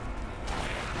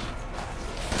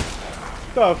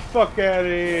 Get the fuck out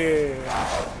of here.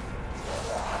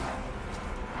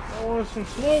 I want some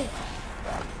smoke.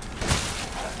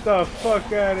 Get the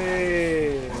fuck out of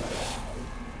here.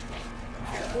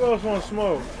 Who else wants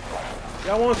smoke?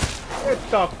 Y'all want? Get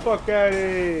the fuck out of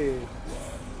here.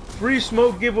 Free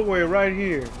smoke giveaway right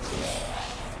here.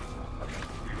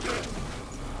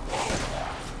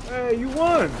 Hey, you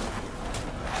won.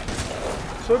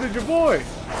 So did your boy.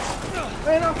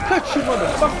 Man, I'll cut you,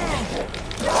 motherfucker.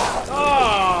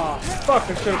 Ah, fuck,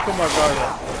 I should have put my guard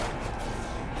up.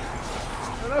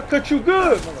 And I'll cut you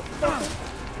good, motherfucker.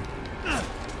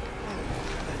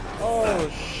 Oh,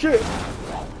 shit.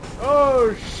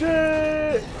 Oh,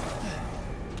 shit.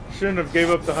 Shouldn't have gave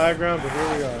up the high ground, but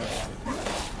here we are.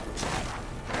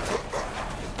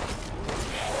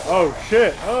 Oh,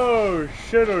 shit. Oh,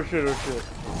 shit, oh, shit, oh, shit.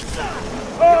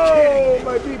 Oh,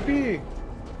 my BP.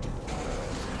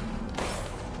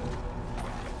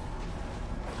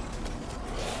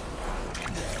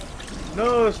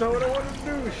 No, that's not what I wanted to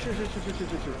do. Shit, shit, shit, shit, shit,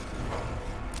 shit.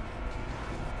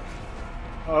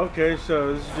 Oh, okay,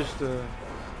 so this is just a...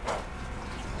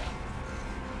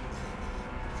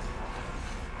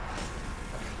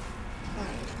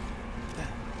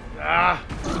 Ah!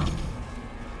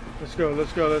 Let's go,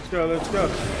 let's go, let's go, let's go.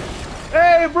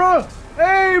 Hey, bro!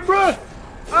 Hey, bro!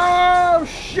 Oh,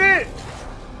 shit!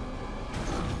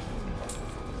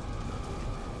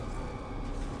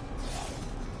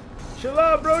 Chill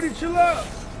out, Brody, chill out!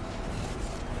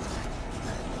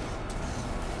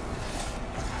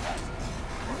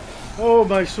 Oh,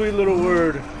 my sweet little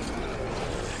word.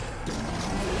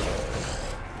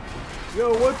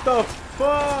 Yo, what the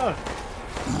fuck?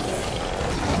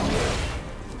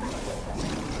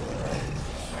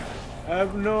 I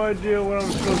have no idea what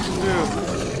I'm supposed to do.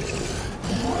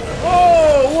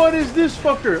 Oh, what is this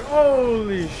fucker?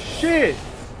 Holy shit!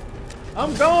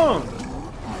 I'm gone!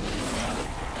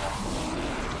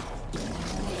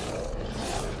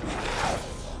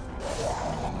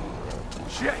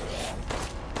 Shit!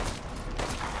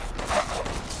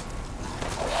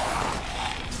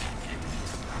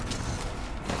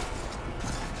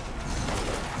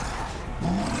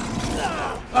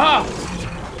 Ah!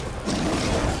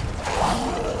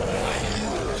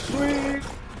 Sweet!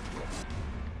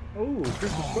 Oh,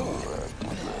 crystal skull.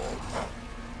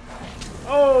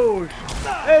 Oh!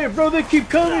 Hey, bro, they keep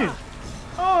coming!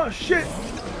 Oh, shit!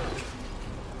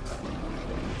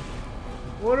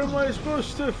 What am I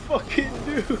supposed to fucking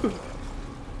do?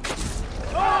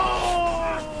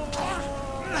 Oh!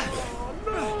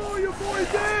 No, your boy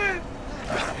dead!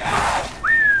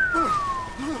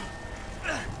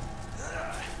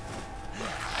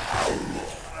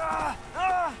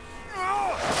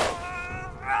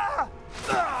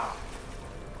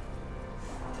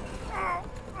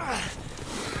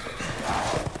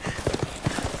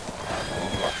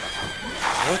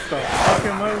 What the fuck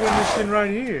am I witnessing right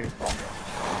here?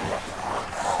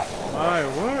 My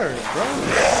word, bro.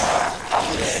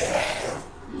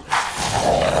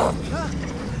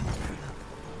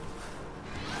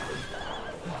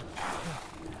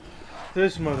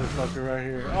 This motherfucker right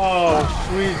here. Oh,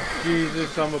 sweet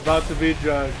Jesus, I'm about to be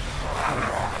judged.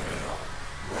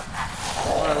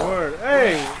 My word.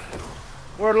 Hey!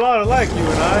 We're a lot alike, you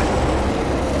and I.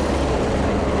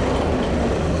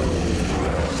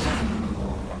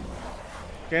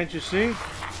 Can't you see?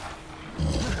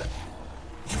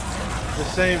 The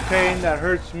same pain that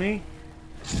hurts me.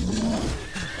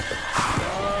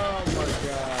 Oh my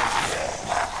god.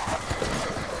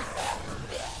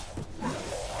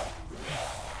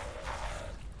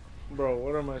 Bro,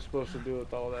 what am I supposed to do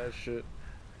with all that shit?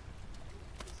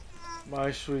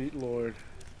 My sweet Lord.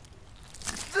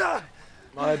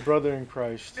 My brother in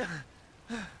Christ.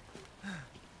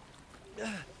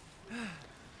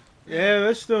 Yeah,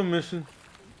 that's still missing.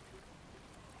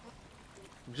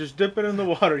 Just dip it in the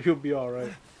water, you'll be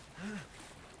alright.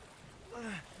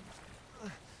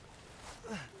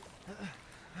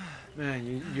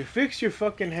 Man, you fix your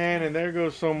fucking hand and there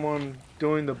goes someone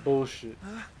doing the bullshit.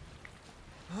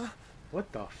 What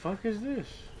the fuck is this?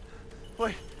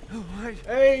 Wait.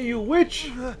 Hey, you witch!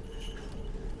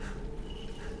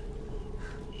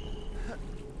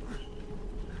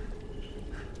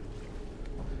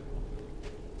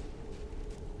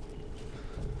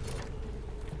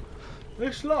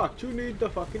 It's locked. You need the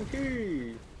fucking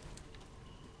key.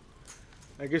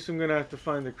 I guess I'm gonna have to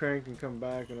find the crank and come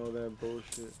back and all that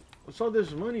bullshit. What's all this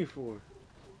money for?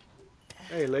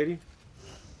 Hey, lady.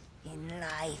 In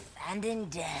life and in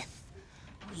death,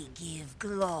 we give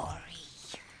glory.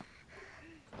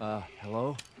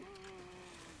 Hello?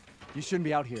 You shouldn't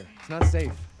be out here. It's not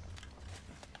safe.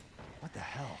 What the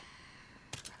hell?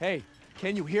 Hey,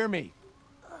 can you hear me?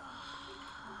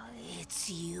 It's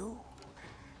you,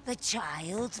 the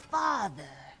child's father.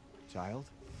 Child?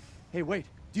 Hey, wait.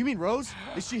 Do you mean Rose?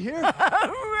 Is she here?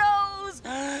 Rose!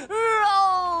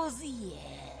 Rose,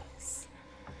 yes.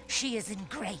 She is in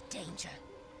great danger.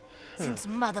 Since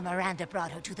Mother Miranda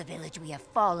brought her to the village, we have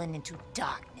fallen into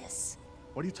darkness.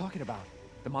 What are you talking about?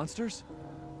 The monsters?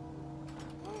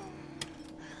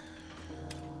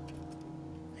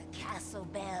 The castle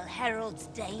bell heralds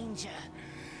danger.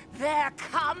 They're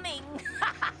coming!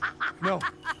 No.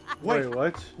 Wait,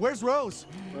 what? Where's Rose?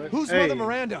 What? Who's Hey, Mother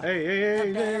Miranda?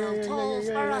 The bell tolls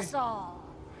for us all.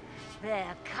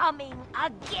 They're coming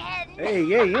again! Hey!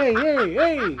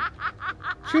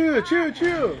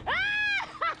 Chill.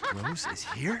 Rose is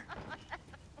here?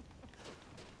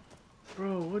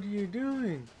 Bro, what are you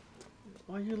doing?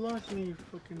 Why you locked me, you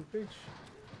fucking bitch?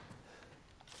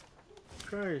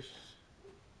 Christ.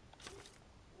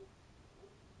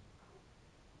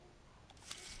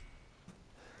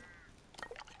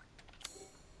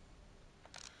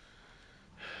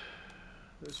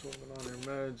 This woman on her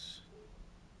meds.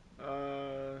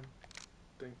 I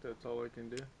think that's all I can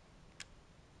do.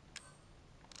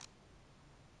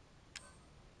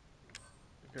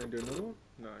 Can I do another one?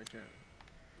 No, I can't.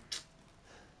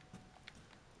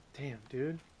 Damn,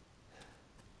 dude.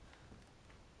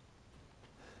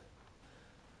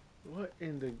 What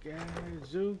in the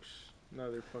gadzooks?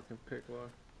 Another fucking pick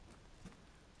lock.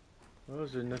 Well,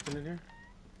 is there nothing in here?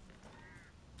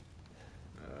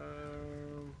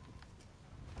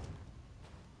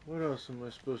 What else am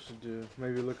I supposed to do?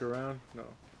 Maybe look around? No.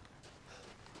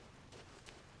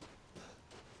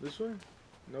 This way?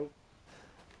 Nope.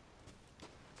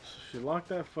 So she locked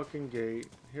that fucking gate.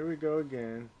 Here we go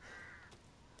again.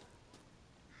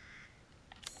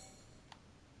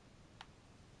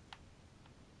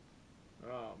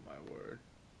 Oh my word.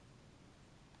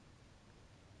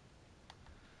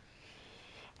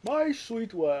 My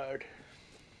sweet word.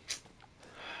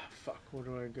 Fuck, where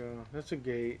do I go? That's a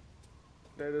gate.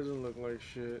 That doesn't look like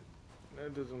shit.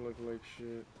 That doesn't look like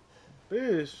shit.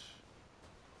 This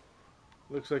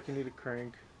looks like you need a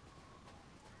crank.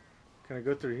 Can I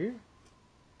go through here?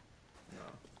 No.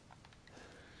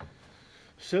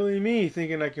 Silly me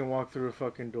thinking I can walk through a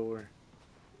fucking door.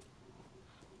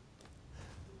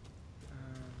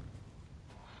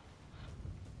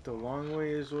 The long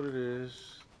way is what it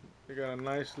is. They got a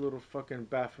nice little fucking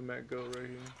Baphomet goat right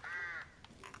here.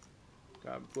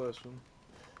 God bless them.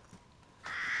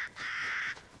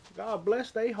 God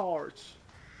bless their hearts.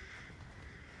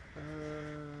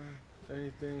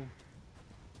 Anything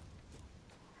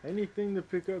to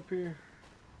pick up here?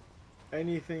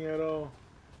 Anything at all?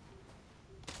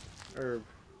 Herb.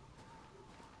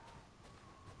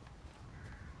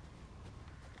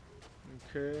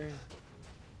 Okay.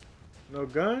 No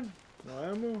gun? No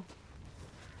ammo?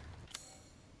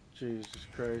 Jesus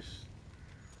Christ.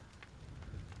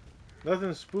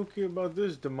 Nothing spooky about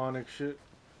this demonic shit.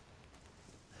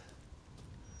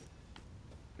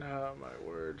 Ah, my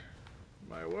word.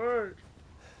 My word.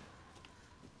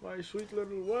 My sweet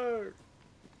little word.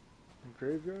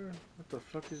 Graveyard? What the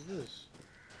fuck is this?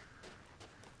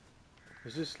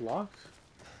 Is this locked?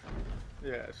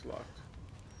 Yeah, it's locked.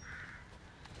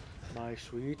 My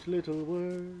sweet little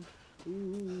word.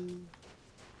 Ooh.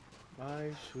 My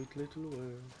sweet little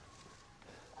word.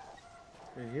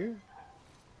 In here?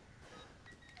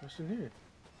 What's in here?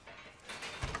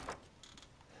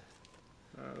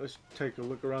 Let's take a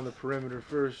look around the perimeter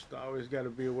first. Always got to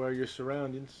be aware of your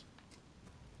surroundings.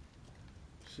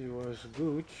 See what's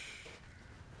gooch.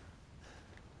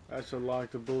 That's a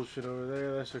lock of bullshit over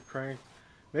there. That's a crank.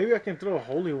 Maybe I can throw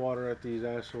holy water at these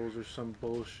assholes or some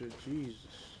bullshit.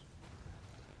 Jesus.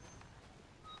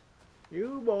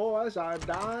 You boys are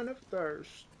dying of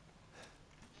thirst.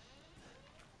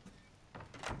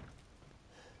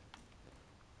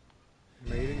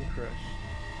 Maiden crest.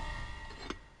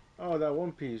 Oh, that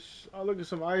one piece. Oh, look at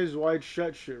some eyes wide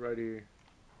shut shit right here.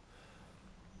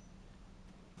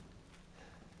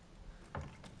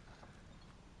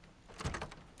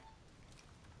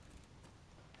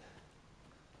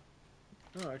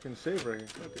 Oh, I can save right here.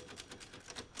 Okay.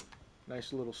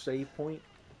 Nice little save point.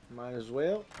 Might as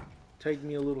well. Take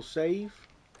me a little save.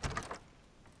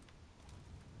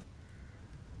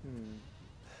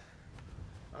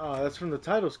 Oh, that's from the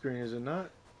title screen, is it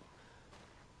not?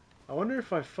 I wonder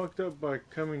if I fucked up by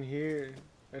coming here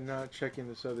and not checking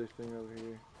this other thing over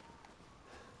here.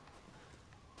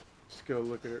 Let's go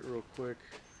look at it real quick.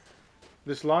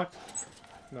 This locked?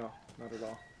 No, not at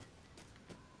all.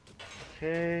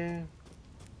 Okay.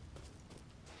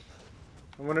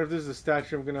 I wonder if this is a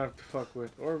statue I'm gonna have to fuck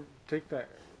with. Or take that.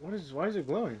 Why is it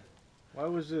glowing? Why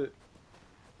was it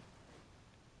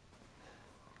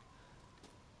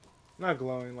not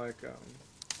glowing like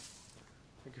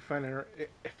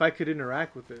if I could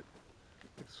interact with it.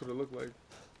 That's what it looked like.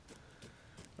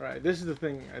 Alright, this is the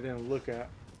thing I didn't look at.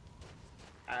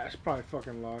 Ah, it's probably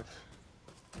fucking locked.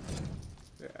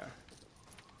 Yeah.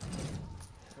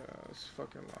 It's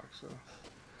fucking locked, so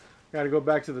gotta go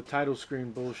back to the title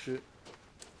screen bullshit.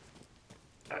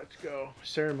 Let's go.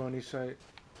 Ceremony site.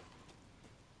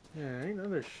 Yeah, ain't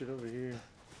other shit over here.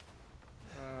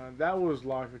 That was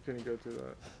locked. We couldn't go through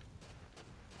that.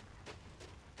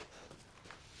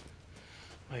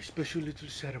 My special little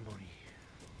ceremony.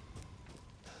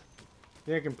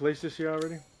 Yeah, I can place this here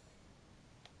already.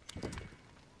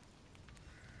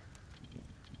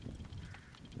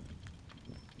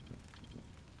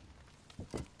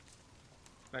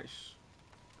 Nice.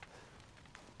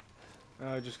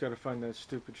 I just gotta find that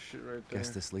stupid shit right there. Guess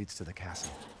this leads to the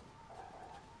castle.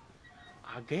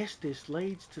 I guess this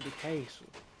leads to the castle.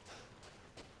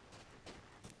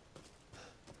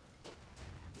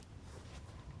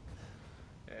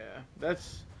 Yeah,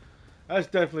 that's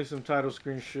definitely some title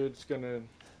screen shit. It's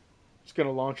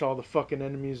gonna launch all the fucking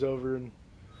enemies over and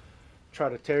try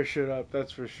to tear shit up.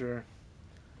 That's for sure.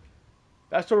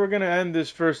 That's where we're gonna end this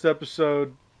first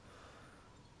episode.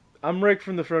 I'm Rick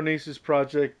from the Phronesis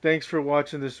Project. Thanks for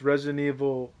watching this Resident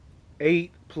Evil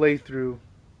 8 playthrough.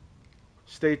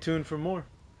 Stay tuned for more.